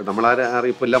 ഇപ്പം നമ്മളാരെ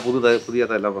അറിയിപ്പില്ല,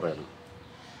 പുതിയതല്ല പറയണം.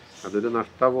 അതൊരു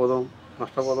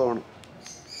നഷ്ടബോധമാണ്.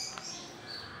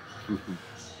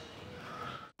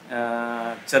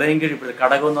 ചെറിയൻകീഴ്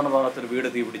കടകം എന്ന് പറഞ്ഞ ഭാഗത്തൊരു വീട്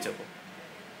തീ പിടിച്ചപ്പോൾ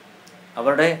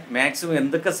അവരുടെ മാക്സിമം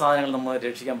എന്തൊക്കെ സാധനങ്ങൾ നമ്മൾ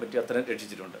രക്ഷിക്കാൻ പറ്റുമോ അത്രയും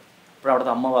രക്ഷിച്ചിട്ടുണ്ട്. അപ്പോൾ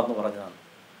അവിടുത്തെ അമ്മ വന്ന് പറഞ്ഞതാണ്,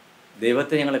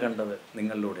 ദൈവത്തെ ഞങ്ങൾ കണ്ടത്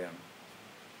നിങ്ങളിലൂടെയാണ്.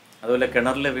 അതുപോലെ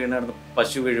കിണറിൽ വീണിടന്ന്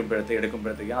പശു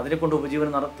എടുക്കുമ്പോഴത്തേക്ക് അതിനെ കൊണ്ട്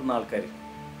ഉപജീവനം നടത്തുന്ന ആൾക്കാർ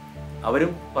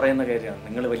അവരും പറയുന്ന കാര്യമാണ്,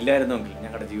 നിങ്ങൾ ഇല്ലായിരുന്നെങ്കിൽ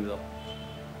ഞങ്ങളുടെ ജീവിതം.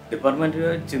 ഡിപ്പാർട്ട്മെൻറ്റ്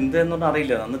ചിന്ത എന്നൊന്നും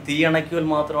അറിയില്ല. അന്ന് തീ അണയ്ക്കുവാൻ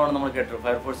മാത്രമാണ് നമ്മൾ കേട്ടത്.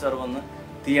 ഫയർഫോഴ്സുകാർ വന്ന്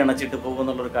തീ അണച്ചിട്ട്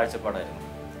പോകുമെന്നുള്ളൊരു കാഴ്ചപ്പാടായിരുന്നു.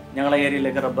 ഞങ്ങളെ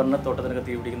ഏരിയയിലേക്ക് റബ്ബറിൻ്റെ തോട്ടത്തിനൊക്കെ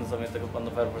തീ പിടിക്കുന്ന സമയത്തൊക്കെ വന്ന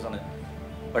ഫയർഫോഴ്സാണ്.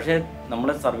 പക്ഷേ നമ്മൾ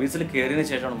സർവീസിൽ കയറിയതിന്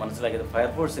ശേഷമാണ് മനസ്സിലാക്കിയത്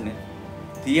ഫയർഫോഴ്സിന്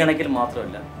തീ അണയ്ക്കൽ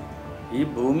മാത്രമല്ല, ഈ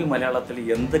ഭൂമി മലയാളത്തിൽ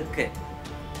എന്തൊക്കെ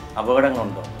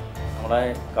അപകടങ്ങളുണ്ടോ, നമ്മളെ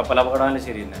കപ്പൽ അപകടമായാലും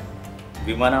ശരി തന്നെ,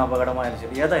 വിമാന അപകടമായാലും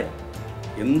ശരി, ഏതായാലും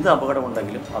എന്ത്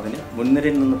അപകടമുണ്ടെങ്കിലും അതിന്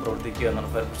മുൻനിരയിൽ നിന്ന് പ്രവർത്തിക്കുക എന്നാണ്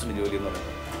ഫയർഫോഴ്സിൻ്റെ ജോലി എന്ന്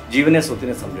പറയുന്നത്. ജീവനെ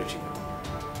സ്വത്തിനെ സംരക്ഷിക്കുക.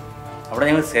 അവിടെ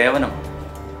ഞങ്ങൾ സേവനമാണ്.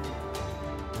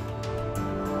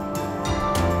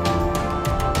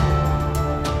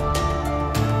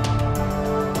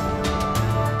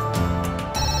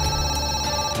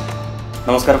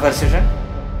 നമസ്കാരം ഫയർ സ്റ്റേഷൻ.